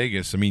banks in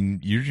Vegas, I mean,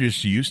 you're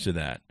just used to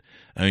that.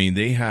 I mean,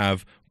 they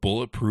have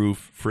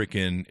bulletproof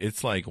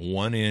it's like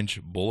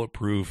 1-inch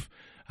bulletproof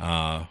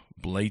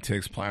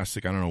latex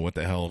plastic. I don't know what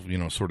the hell,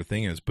 sort of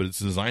thing is, but it's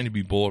designed to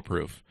be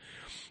bulletproof.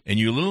 And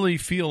you literally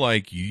feel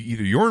like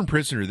either you're in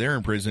prison or they're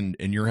in prison,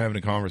 and you're having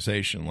a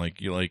conversation.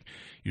 Like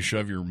you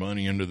shove your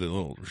money under the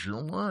little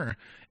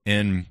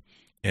and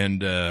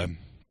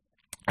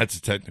that's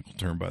a technical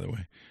term, by the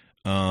way.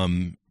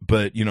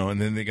 But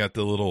and then they got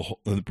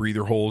the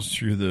breather holes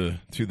through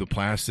the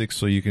plastic,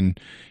 so you can,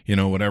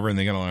 whatever. And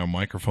they got a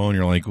microphone.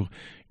 You're like, and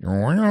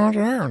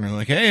they're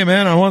like, "Hey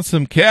man, I want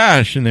some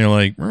cash." And they're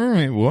like,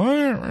 "What?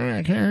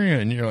 I can't hear you."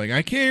 And you're like,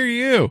 "I can't hear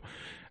you."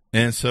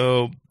 And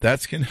so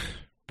that's gonna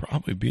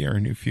probably be our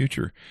new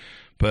future.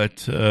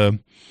 But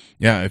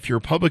yeah, if you're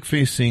a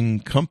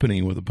public-facing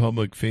company with a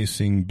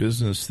public-facing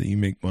business that you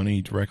make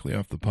money directly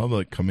off the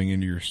public coming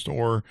into your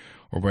store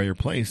or by your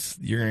place,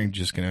 you're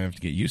just going to have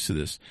to get used to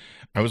this.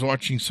 I was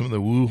watching some of the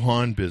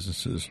Wuhan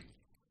businesses,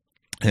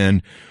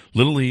 and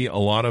literally a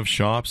lot of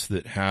shops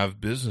that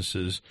have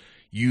businesses,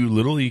 you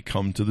literally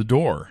come to the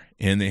door,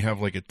 and they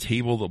have like a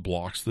table that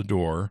blocks the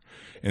door,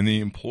 and the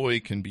employee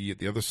can be at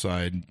the other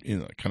side,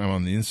 kind of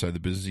on the inside of the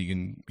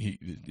business.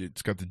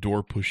 It's got the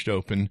door pushed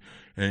open,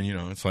 and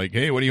it's like,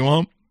 "Hey, what do you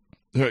want?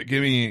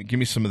 Give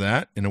me some of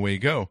that," and away you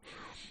go.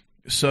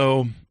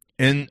 So,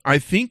 and I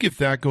think if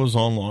that goes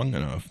on long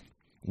enough,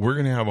 we're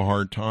going to have a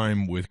hard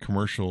time with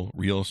commercial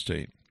real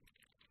estate.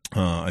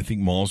 I think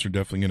malls are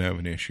definitely going to have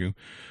an issue,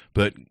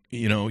 but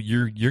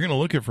you're going to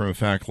look at it from a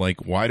fact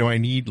like, why do I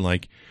need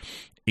like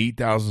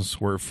 8,000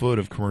 square foot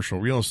of commercial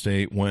real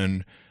estate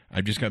when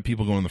I've just got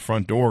people going to the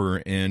front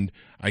door, and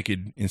I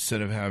could,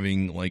 instead of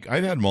having, like,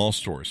 I've had mall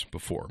stores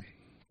before.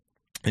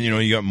 And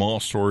you got mall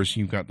stores,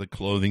 you've got the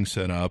clothing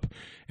set up,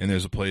 and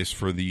there's a place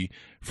for the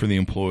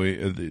employee,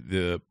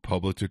 the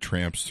public to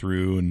tramps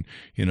through and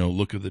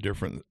look at the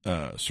different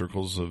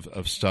circles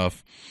of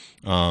stuff.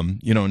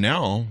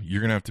 Now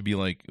you're gonna have to be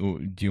like, "Oh,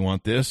 do you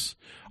want this?"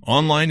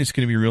 Online is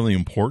going to be really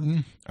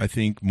important. I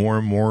think more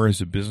and more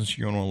as a business,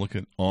 you're going to want to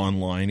look at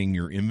onlining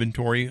your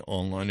inventory,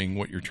 onlining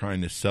what you're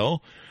trying to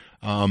sell.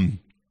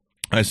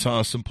 I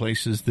saw some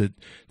places that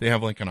they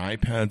have like an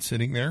iPad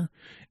sitting there.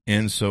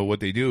 And so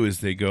what they do is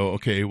they go,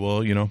 "Okay,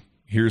 well,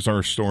 here's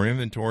our store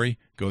inventory.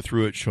 Go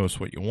through it, show us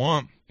what you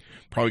want."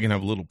 Probably going to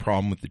have a little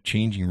problem with the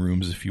changing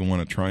rooms if you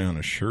want to try on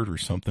a shirt or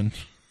something.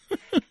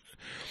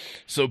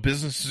 So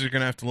businesses are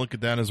going to have to look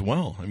at that as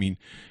well. I mean,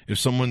 if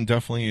someone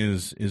definitely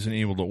isn't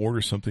able to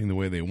order something the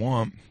way they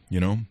want,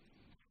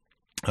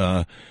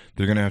 They're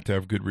going to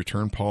have good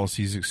return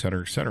policies, et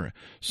cetera, et cetera.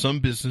 Some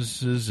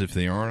businesses, if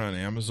they aren't on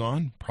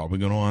Amazon, probably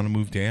going to want to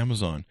move to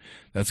Amazon.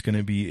 That's going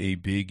to be a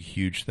big,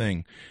 huge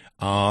thing.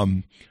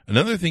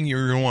 Another thing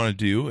you're going to want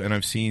to do, and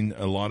I've seen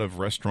a lot of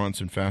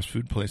restaurants and fast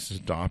food places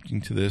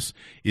adopting to this,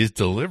 is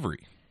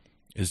delivery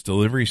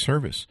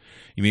service.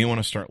 You may want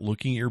to start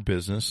looking at your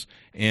business,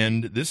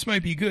 and this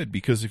might be good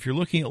because if you're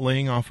looking at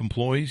laying off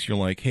employees, you're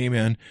like, hey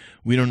man,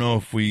 we don't know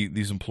if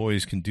these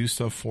employees can do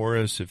stuff for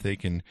us, if we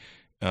can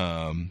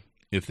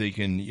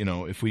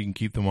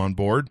keep them on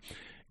board.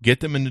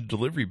 Get them in the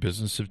delivery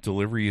business if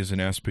delivery is an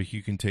aspect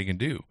you can take and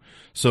do.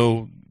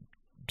 So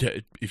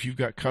if you've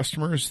got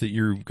customers that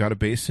you've got a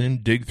base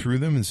in, dig through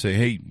them and say,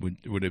 hey,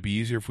 would it be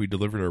easier if we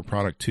delivered our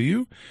product to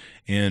you?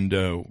 And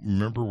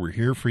remember, we're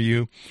here for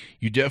you.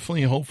 You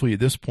definitely, hopefully at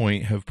this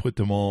point, have put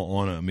them all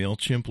on a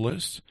MailChimp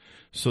list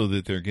so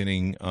that they're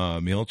getting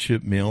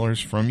MailChimp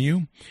mailers from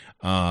you.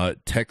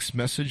 Text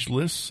message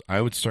lists.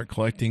 I would start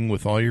collecting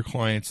with all your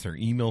clients their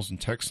emails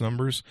and text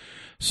numbers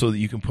so that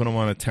you can put them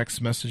on a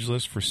text message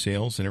list for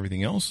sales and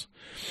everything else.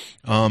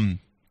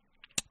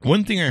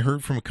 One thing I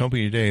heard from a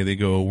company today, they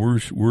go,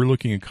 we're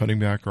looking at cutting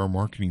back our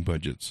marketing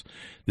budgets.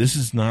 This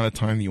is not a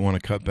time that you want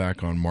to cut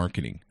back on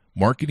marketing.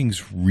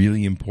 Marketing's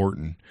really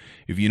important.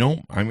 If you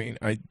don't,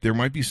 there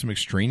might be some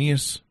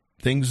extraneous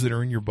things that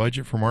are in your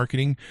budget for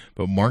marketing,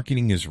 but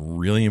marketing is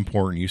really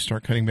important. You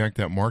start cutting back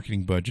that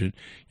marketing budget,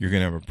 you're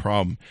going to have a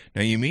problem.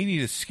 Now, you may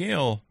need to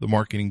scale the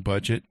marketing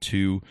budget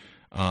to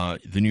the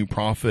new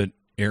profit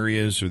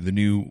areas or the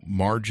new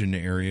margin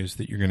areas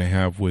that you're going to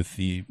have with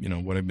the,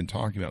 what I've been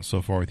talking about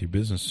so far with your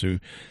business. So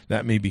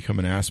that may become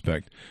an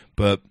aspect.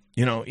 But,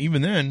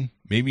 even then,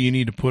 maybe you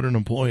need to put an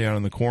employee out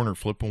in the corner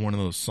flipping one of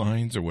those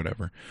signs or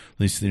whatever. At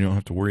least you don't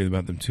have to worry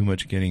about them too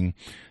much getting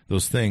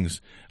those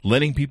things.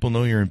 Letting people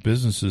know you're in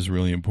business is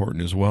really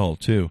important as well,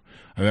 too.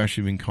 I've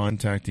actually been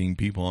contacting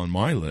people on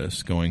my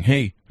list going,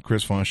 hey,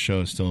 Chris Voss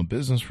Show is still in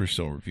business. We're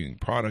still reviewing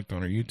product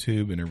on our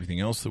YouTube and everything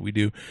else that we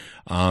do.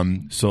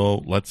 So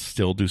let's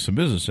still do some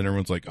business. And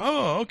everyone's like,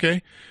 oh,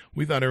 okay.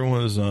 We thought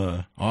everyone was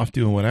off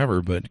doing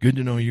whatever, but good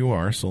to know you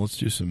are. So let's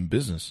do some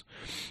business.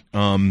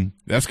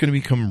 That's going to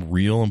become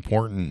real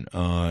important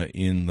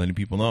in letting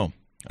people know.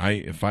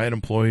 If I had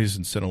employees,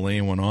 instead of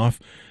laying one off,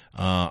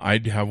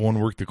 I'd have one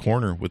work the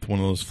corner with one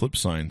of those flip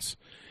signs,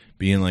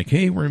 being like,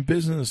 hey, we're in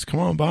business. Come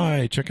on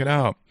by. Check it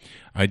out.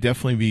 I'd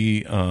definitely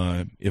be,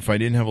 if I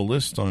didn't have a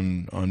list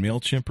on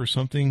MailChimp or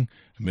something,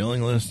 a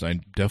mailing list,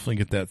 I'd definitely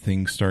get that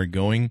thing started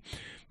going.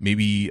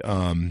 Maybe,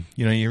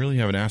 you really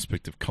have an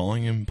aspect of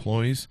calling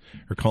employees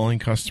or calling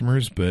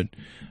customers, but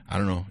I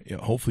don't know.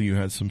 Hopefully you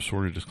had some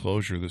sort of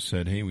disclosure that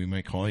said, hey, we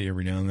might call you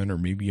every now and then, or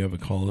maybe you have a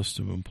call list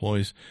of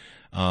employees.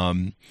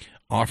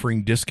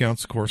 Offering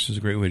discounts, of course, is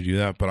a great way to do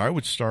that, but I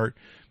would start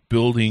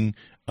building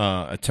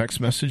a text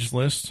message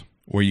list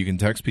where you can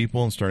text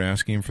people and start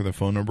asking them for their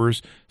phone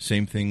numbers.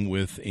 Same thing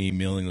with a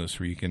mailing list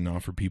where you can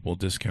offer people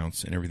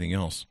discounts and everything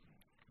else.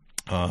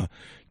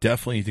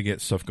 Definitely to get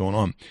stuff going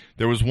on.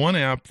 There was one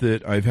app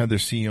that I've had their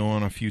CEO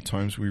on a few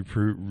times. We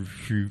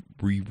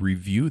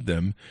reviewed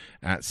them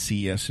at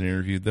CES and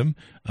interviewed them.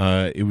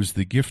 It was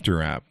the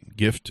Gifter app,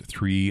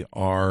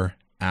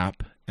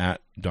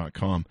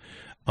 gift3rapp.com.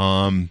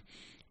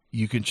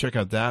 You can check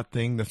out that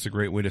thing. That's a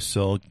great way to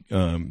sell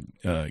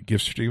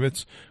gift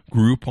certificates.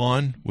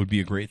 Groupon would be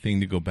a great thing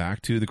to go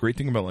back to. The great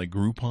thing about like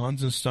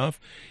Groupons and stuff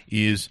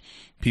is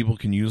people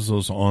can use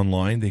those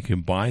online. They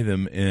can buy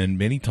them, and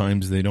many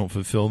times they don't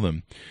fulfill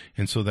them.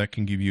 And so that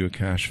can give you a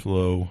cash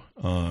flow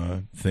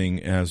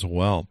thing as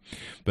well.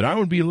 But I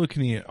would be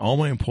looking at all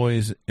my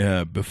employees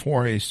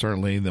before I start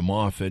laying them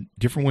off at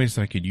different ways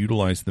that I could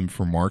utilize them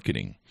for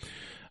marketing.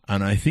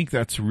 And I think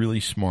that's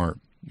really smart.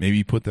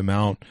 Maybe put them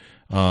out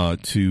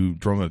to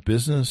drum up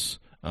business,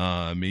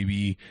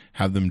 maybe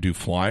have them do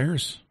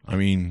flyers. I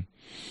mean,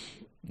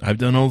 I've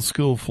done old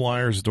school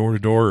flyers door to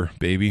door,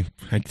 baby.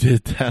 I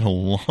did that a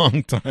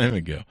long time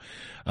ago.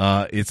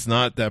 It's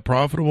not that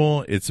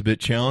profitable. It's a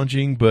bit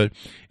challenging, but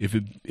if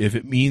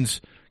it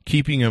means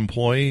keeping an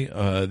employee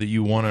that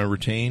you want to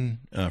retain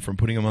from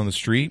putting them on the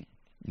street,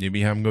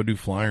 maybe have them go do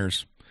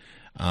flyers,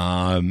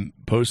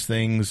 post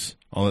things,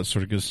 all that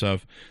sort of good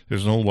stuff.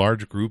 There's no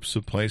large groups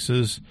of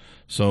places,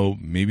 so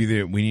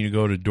maybe we need to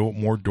go to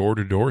more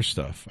door-to-door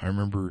stuff. I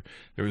remember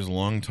there was a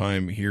long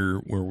time here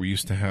where we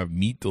used to have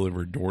meat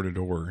delivered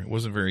door-to-door. It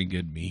wasn't very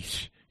good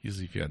meat.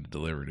 Usually if you had to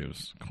deliver it, it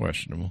was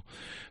questionable.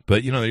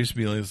 But, there used to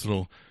be like these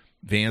little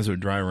vans that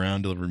would drive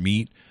around, deliver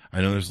meat. I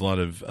know there's a lot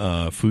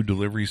of food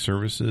delivery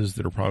services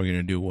that are probably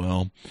going to do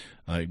well,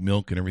 like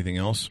milk and everything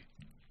else.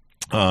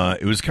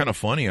 It was kind of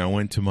funny. I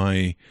went to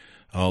my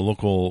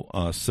local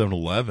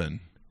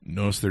 7-Eleven.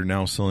 Notice they're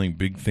now selling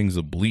big things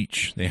of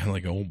bleach. They had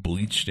like a whole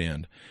bleach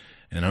stand,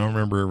 and I don't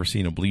remember ever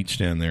seeing a bleach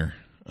stand there.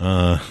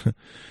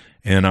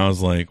 And I was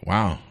like,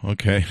 wow,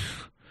 okay.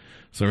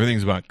 So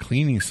everything's about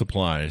cleaning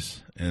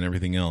supplies and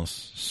everything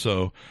else.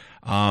 So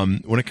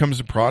when it comes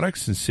to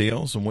products and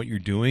sales and what you're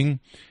doing,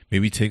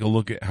 maybe take a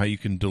look at how you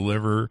can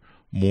deliver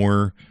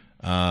more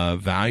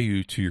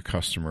value to your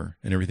customer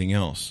and everything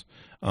else.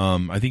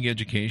 I think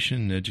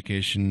education,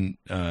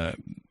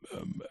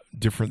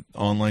 different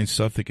online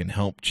stuff that can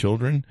help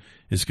children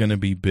is going to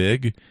be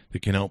big.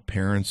 That can help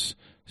parents,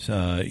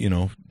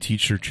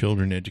 teach their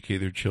children, educate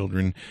their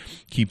children,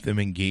 keep them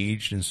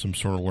engaged in some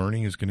sort of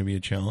learning is going to be a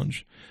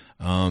challenge.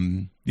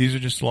 These are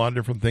just a lot of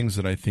different things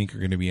that I think are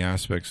going to be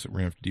aspects that we're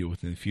going to have to deal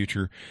with in the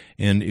future.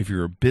 And if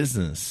you're a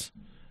business,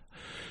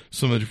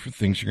 some of the different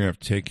things you're going to have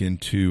to take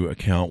into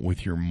account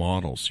with your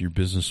models, your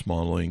business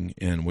modeling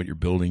and what you're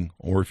building,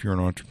 or if you're an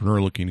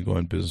entrepreneur looking to go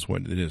in business,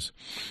 what it is.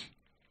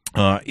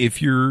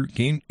 If you're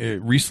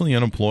recently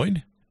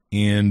unemployed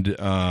and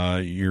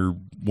you're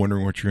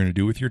wondering what you're going to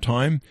do with your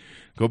time,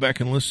 go back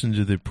and listen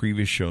to the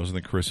previous shows on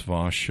the Chris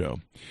Voss Show.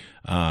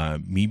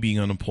 Me being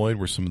unemployed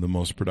were some of the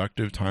most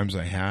productive times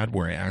I had,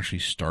 where I actually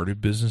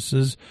started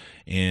businesses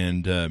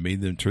and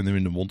turn them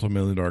into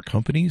multi-million-dollar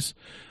companies.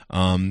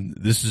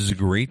 This is a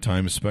great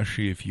time,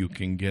 especially if you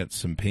can get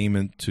some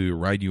payment to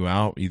ride you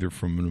out, either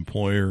from an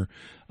employer,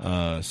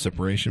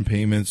 separation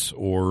payments,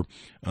 or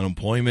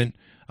unemployment.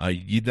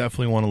 You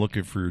definitely want to look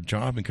at for your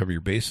job and cover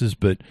your bases.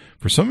 But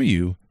for some of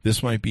you,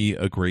 this might be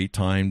a great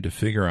time to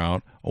figure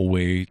out a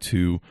way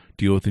to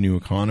deal with the new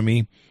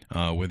economy,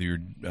 whether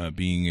you're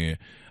being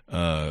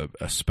a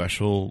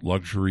special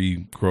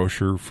luxury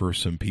grocer for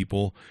some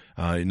people,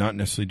 not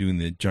necessarily doing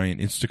the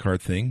giant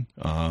Instacart thing,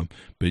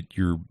 but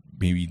you're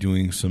maybe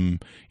doing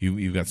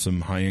you've got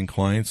some high-end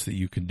clients that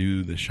you can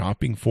do the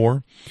shopping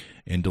for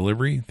and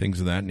delivery, things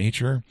of that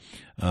nature.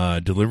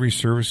 Delivery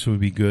service would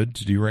be good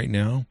to do right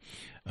now.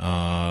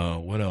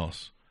 What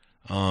else?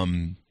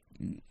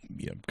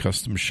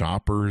 Custom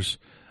shoppers.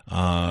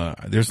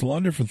 There's a lot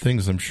of different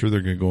things I'm sure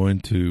they're going to go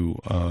into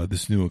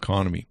this new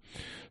economy.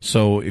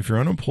 So if you're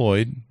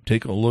unemployed,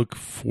 take a look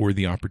for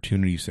the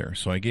opportunities there.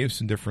 So I gave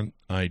some different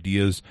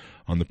ideas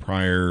on the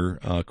prior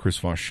Chris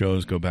Voss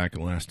shows. Go back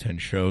in the last 10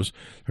 shows.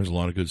 There's a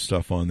lot of good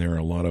stuff on there,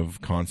 a lot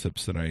of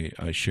concepts that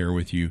I share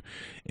with you,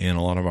 and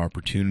a lot of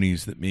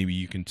opportunities that maybe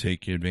you can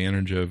take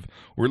advantage of,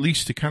 or at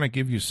least to kind of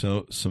give you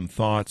some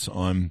thoughts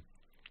on,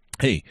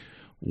 hey,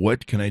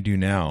 what can I do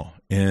now?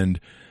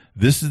 And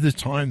this is the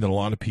time that a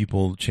lot of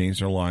people change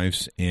their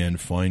lives and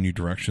find new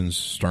directions,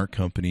 start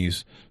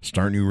companies,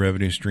 start new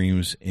revenue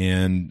streams,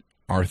 and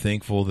are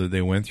thankful that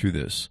they went through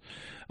this.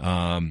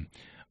 What's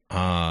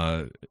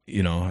the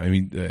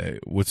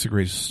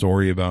great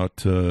story about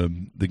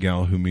the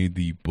gal who made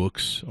the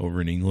books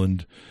over in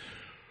England,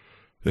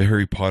 the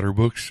Harry Potter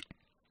books?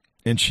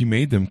 And she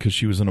made them because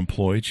she was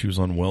unemployed. She was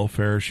on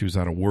welfare. She was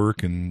out of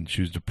work and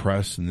she was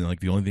depressed. And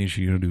the only thing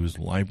she could do was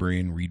library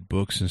and read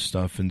books and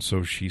stuff. And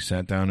so she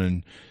sat down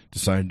and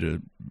decided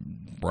to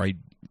write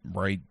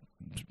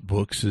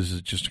books as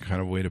just a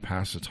kind of way to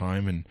pass the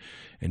time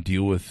and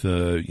deal with,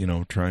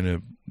 trying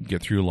to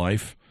get through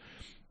life.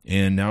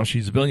 And now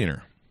she's a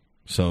billionaire.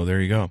 So there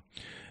you go.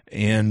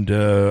 And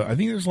I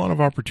think there's a lot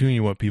of opportunity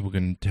in what people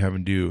can have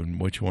and do and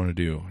what you want to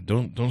do.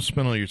 Don't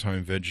spend all your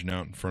time vegging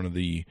out in front of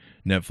the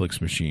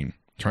Netflix machine.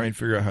 Try and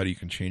figure out how you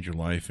can change your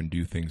life and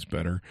do things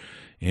better.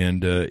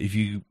 And if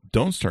you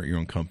don't start your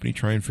own company,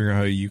 try and figure out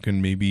how you can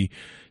maybe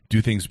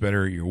do things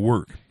better at your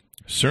work.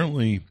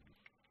 Certainly,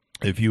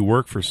 if you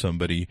work for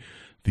somebody,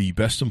 the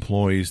best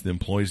employees, the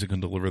employees that can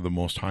deliver the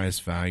most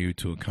highest value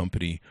to a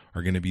company,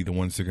 are going to be the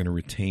ones they're going to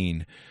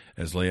retain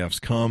as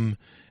layoffs come,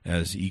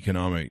 as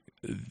economic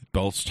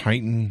belts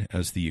tighten,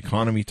 as the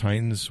economy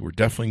tightens. We're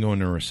definitely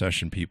going into a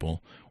recession,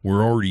 people.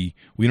 We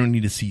don't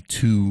need to see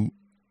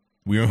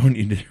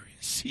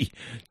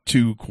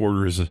two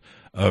quarters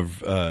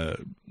of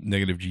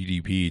negative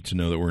GDP to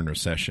know that we're in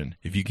recession.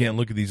 If you can't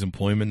look at these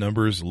employment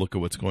numbers, look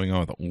at what's going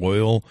on with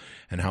oil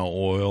and how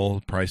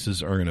oil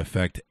prices are going to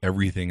affect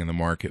everything in the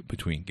market,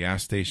 between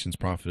gas stations'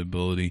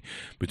 profitability,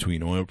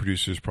 between oil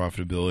producers'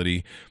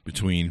 profitability,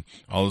 between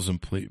all those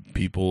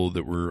people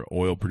that were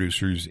oil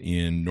producers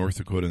in North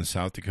Dakota and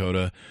South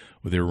Dakota,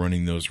 where they were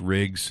running those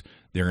rigs.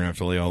 They're going to have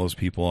to lay all those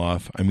people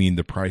off. I mean,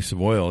 the price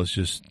of oil is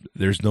just,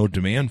 there's no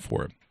demand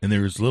for it. And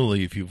there's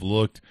literally, if you've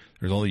looked,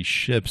 there's all these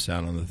ships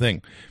out on the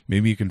thing.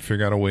 Maybe you can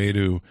figure out a way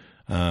to,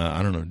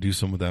 do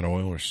some with that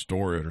oil or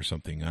store it or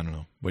something. I don't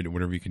know.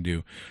 Whatever you can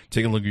do.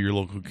 Take a look at your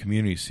local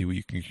community, see what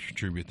you can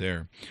contribute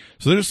there.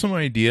 So there's some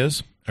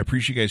ideas. I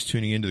appreciate you guys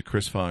tuning into the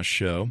Chris Voss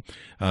Show.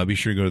 Be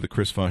sure to go to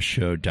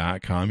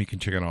thechrisvossshow.com. You can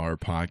check out all our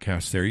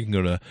podcasts there. You can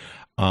go to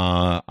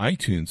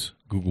iTunes,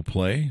 Google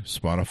Play,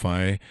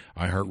 Spotify,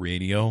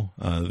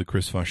 iHeartRadio. The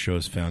Chris Voss Show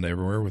is found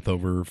everywhere with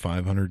over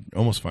 500,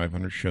 almost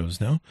 500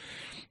 shows now.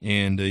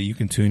 And you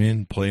can tune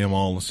in, play them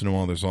all, listen to them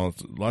all. There's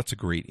lots of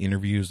great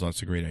interviews,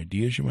 lots of great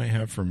ideas you might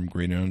have from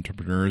great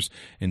entrepreneurs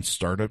and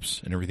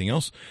startups and everything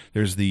else.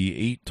 There's the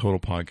 8 total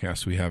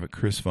podcasts we have at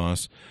Chris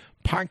Voss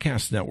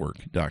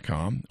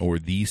podcastnetwork.com or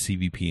the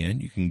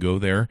CVPN. You can go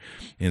there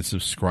and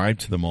subscribe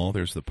to them all.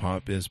 There's the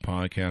Pop Biz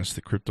podcast,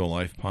 the Crypto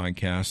Life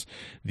podcast,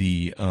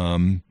 the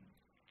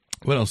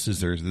what else is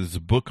there? There's a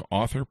book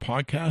author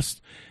podcast.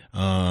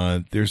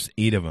 There's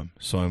 8 of them,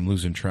 so I'm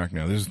losing track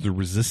now. There's the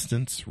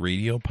Resistance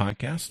Radio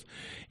podcast,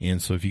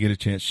 and so if you get a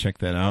chance, check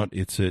that out.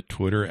 It's at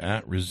Twitter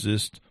at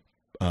Resist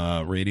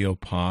Radio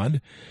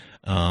Pod.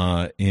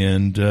 Yeah,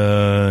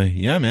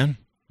 man,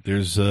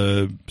 there's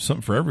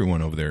something for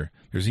everyone over there.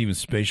 There's even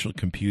spatial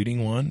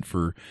computing one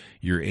for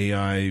your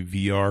AI,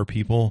 VR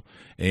people,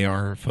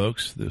 AR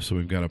folks. So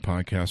we've got a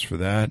podcast for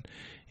that.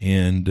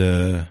 And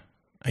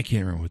I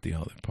can't remember what the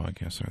other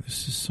podcasts are.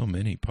 This is so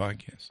many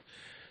podcasts.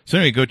 So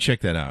anyway, go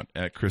check that out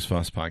at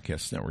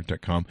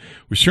chrisvosspodcastnetwork.com.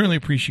 We certainly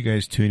appreciate you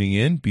guys tuning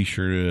in. Be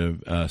sure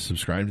to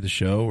subscribe to the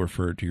show,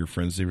 refer it to your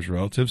friends, neighbors,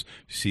 relatives.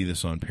 If you see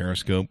this on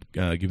Periscope,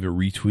 give it a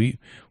retweet.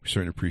 We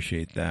certainly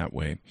appreciate that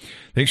way.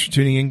 Thanks for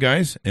tuning in,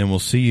 guys, and we'll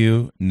see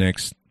you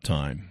next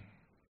time.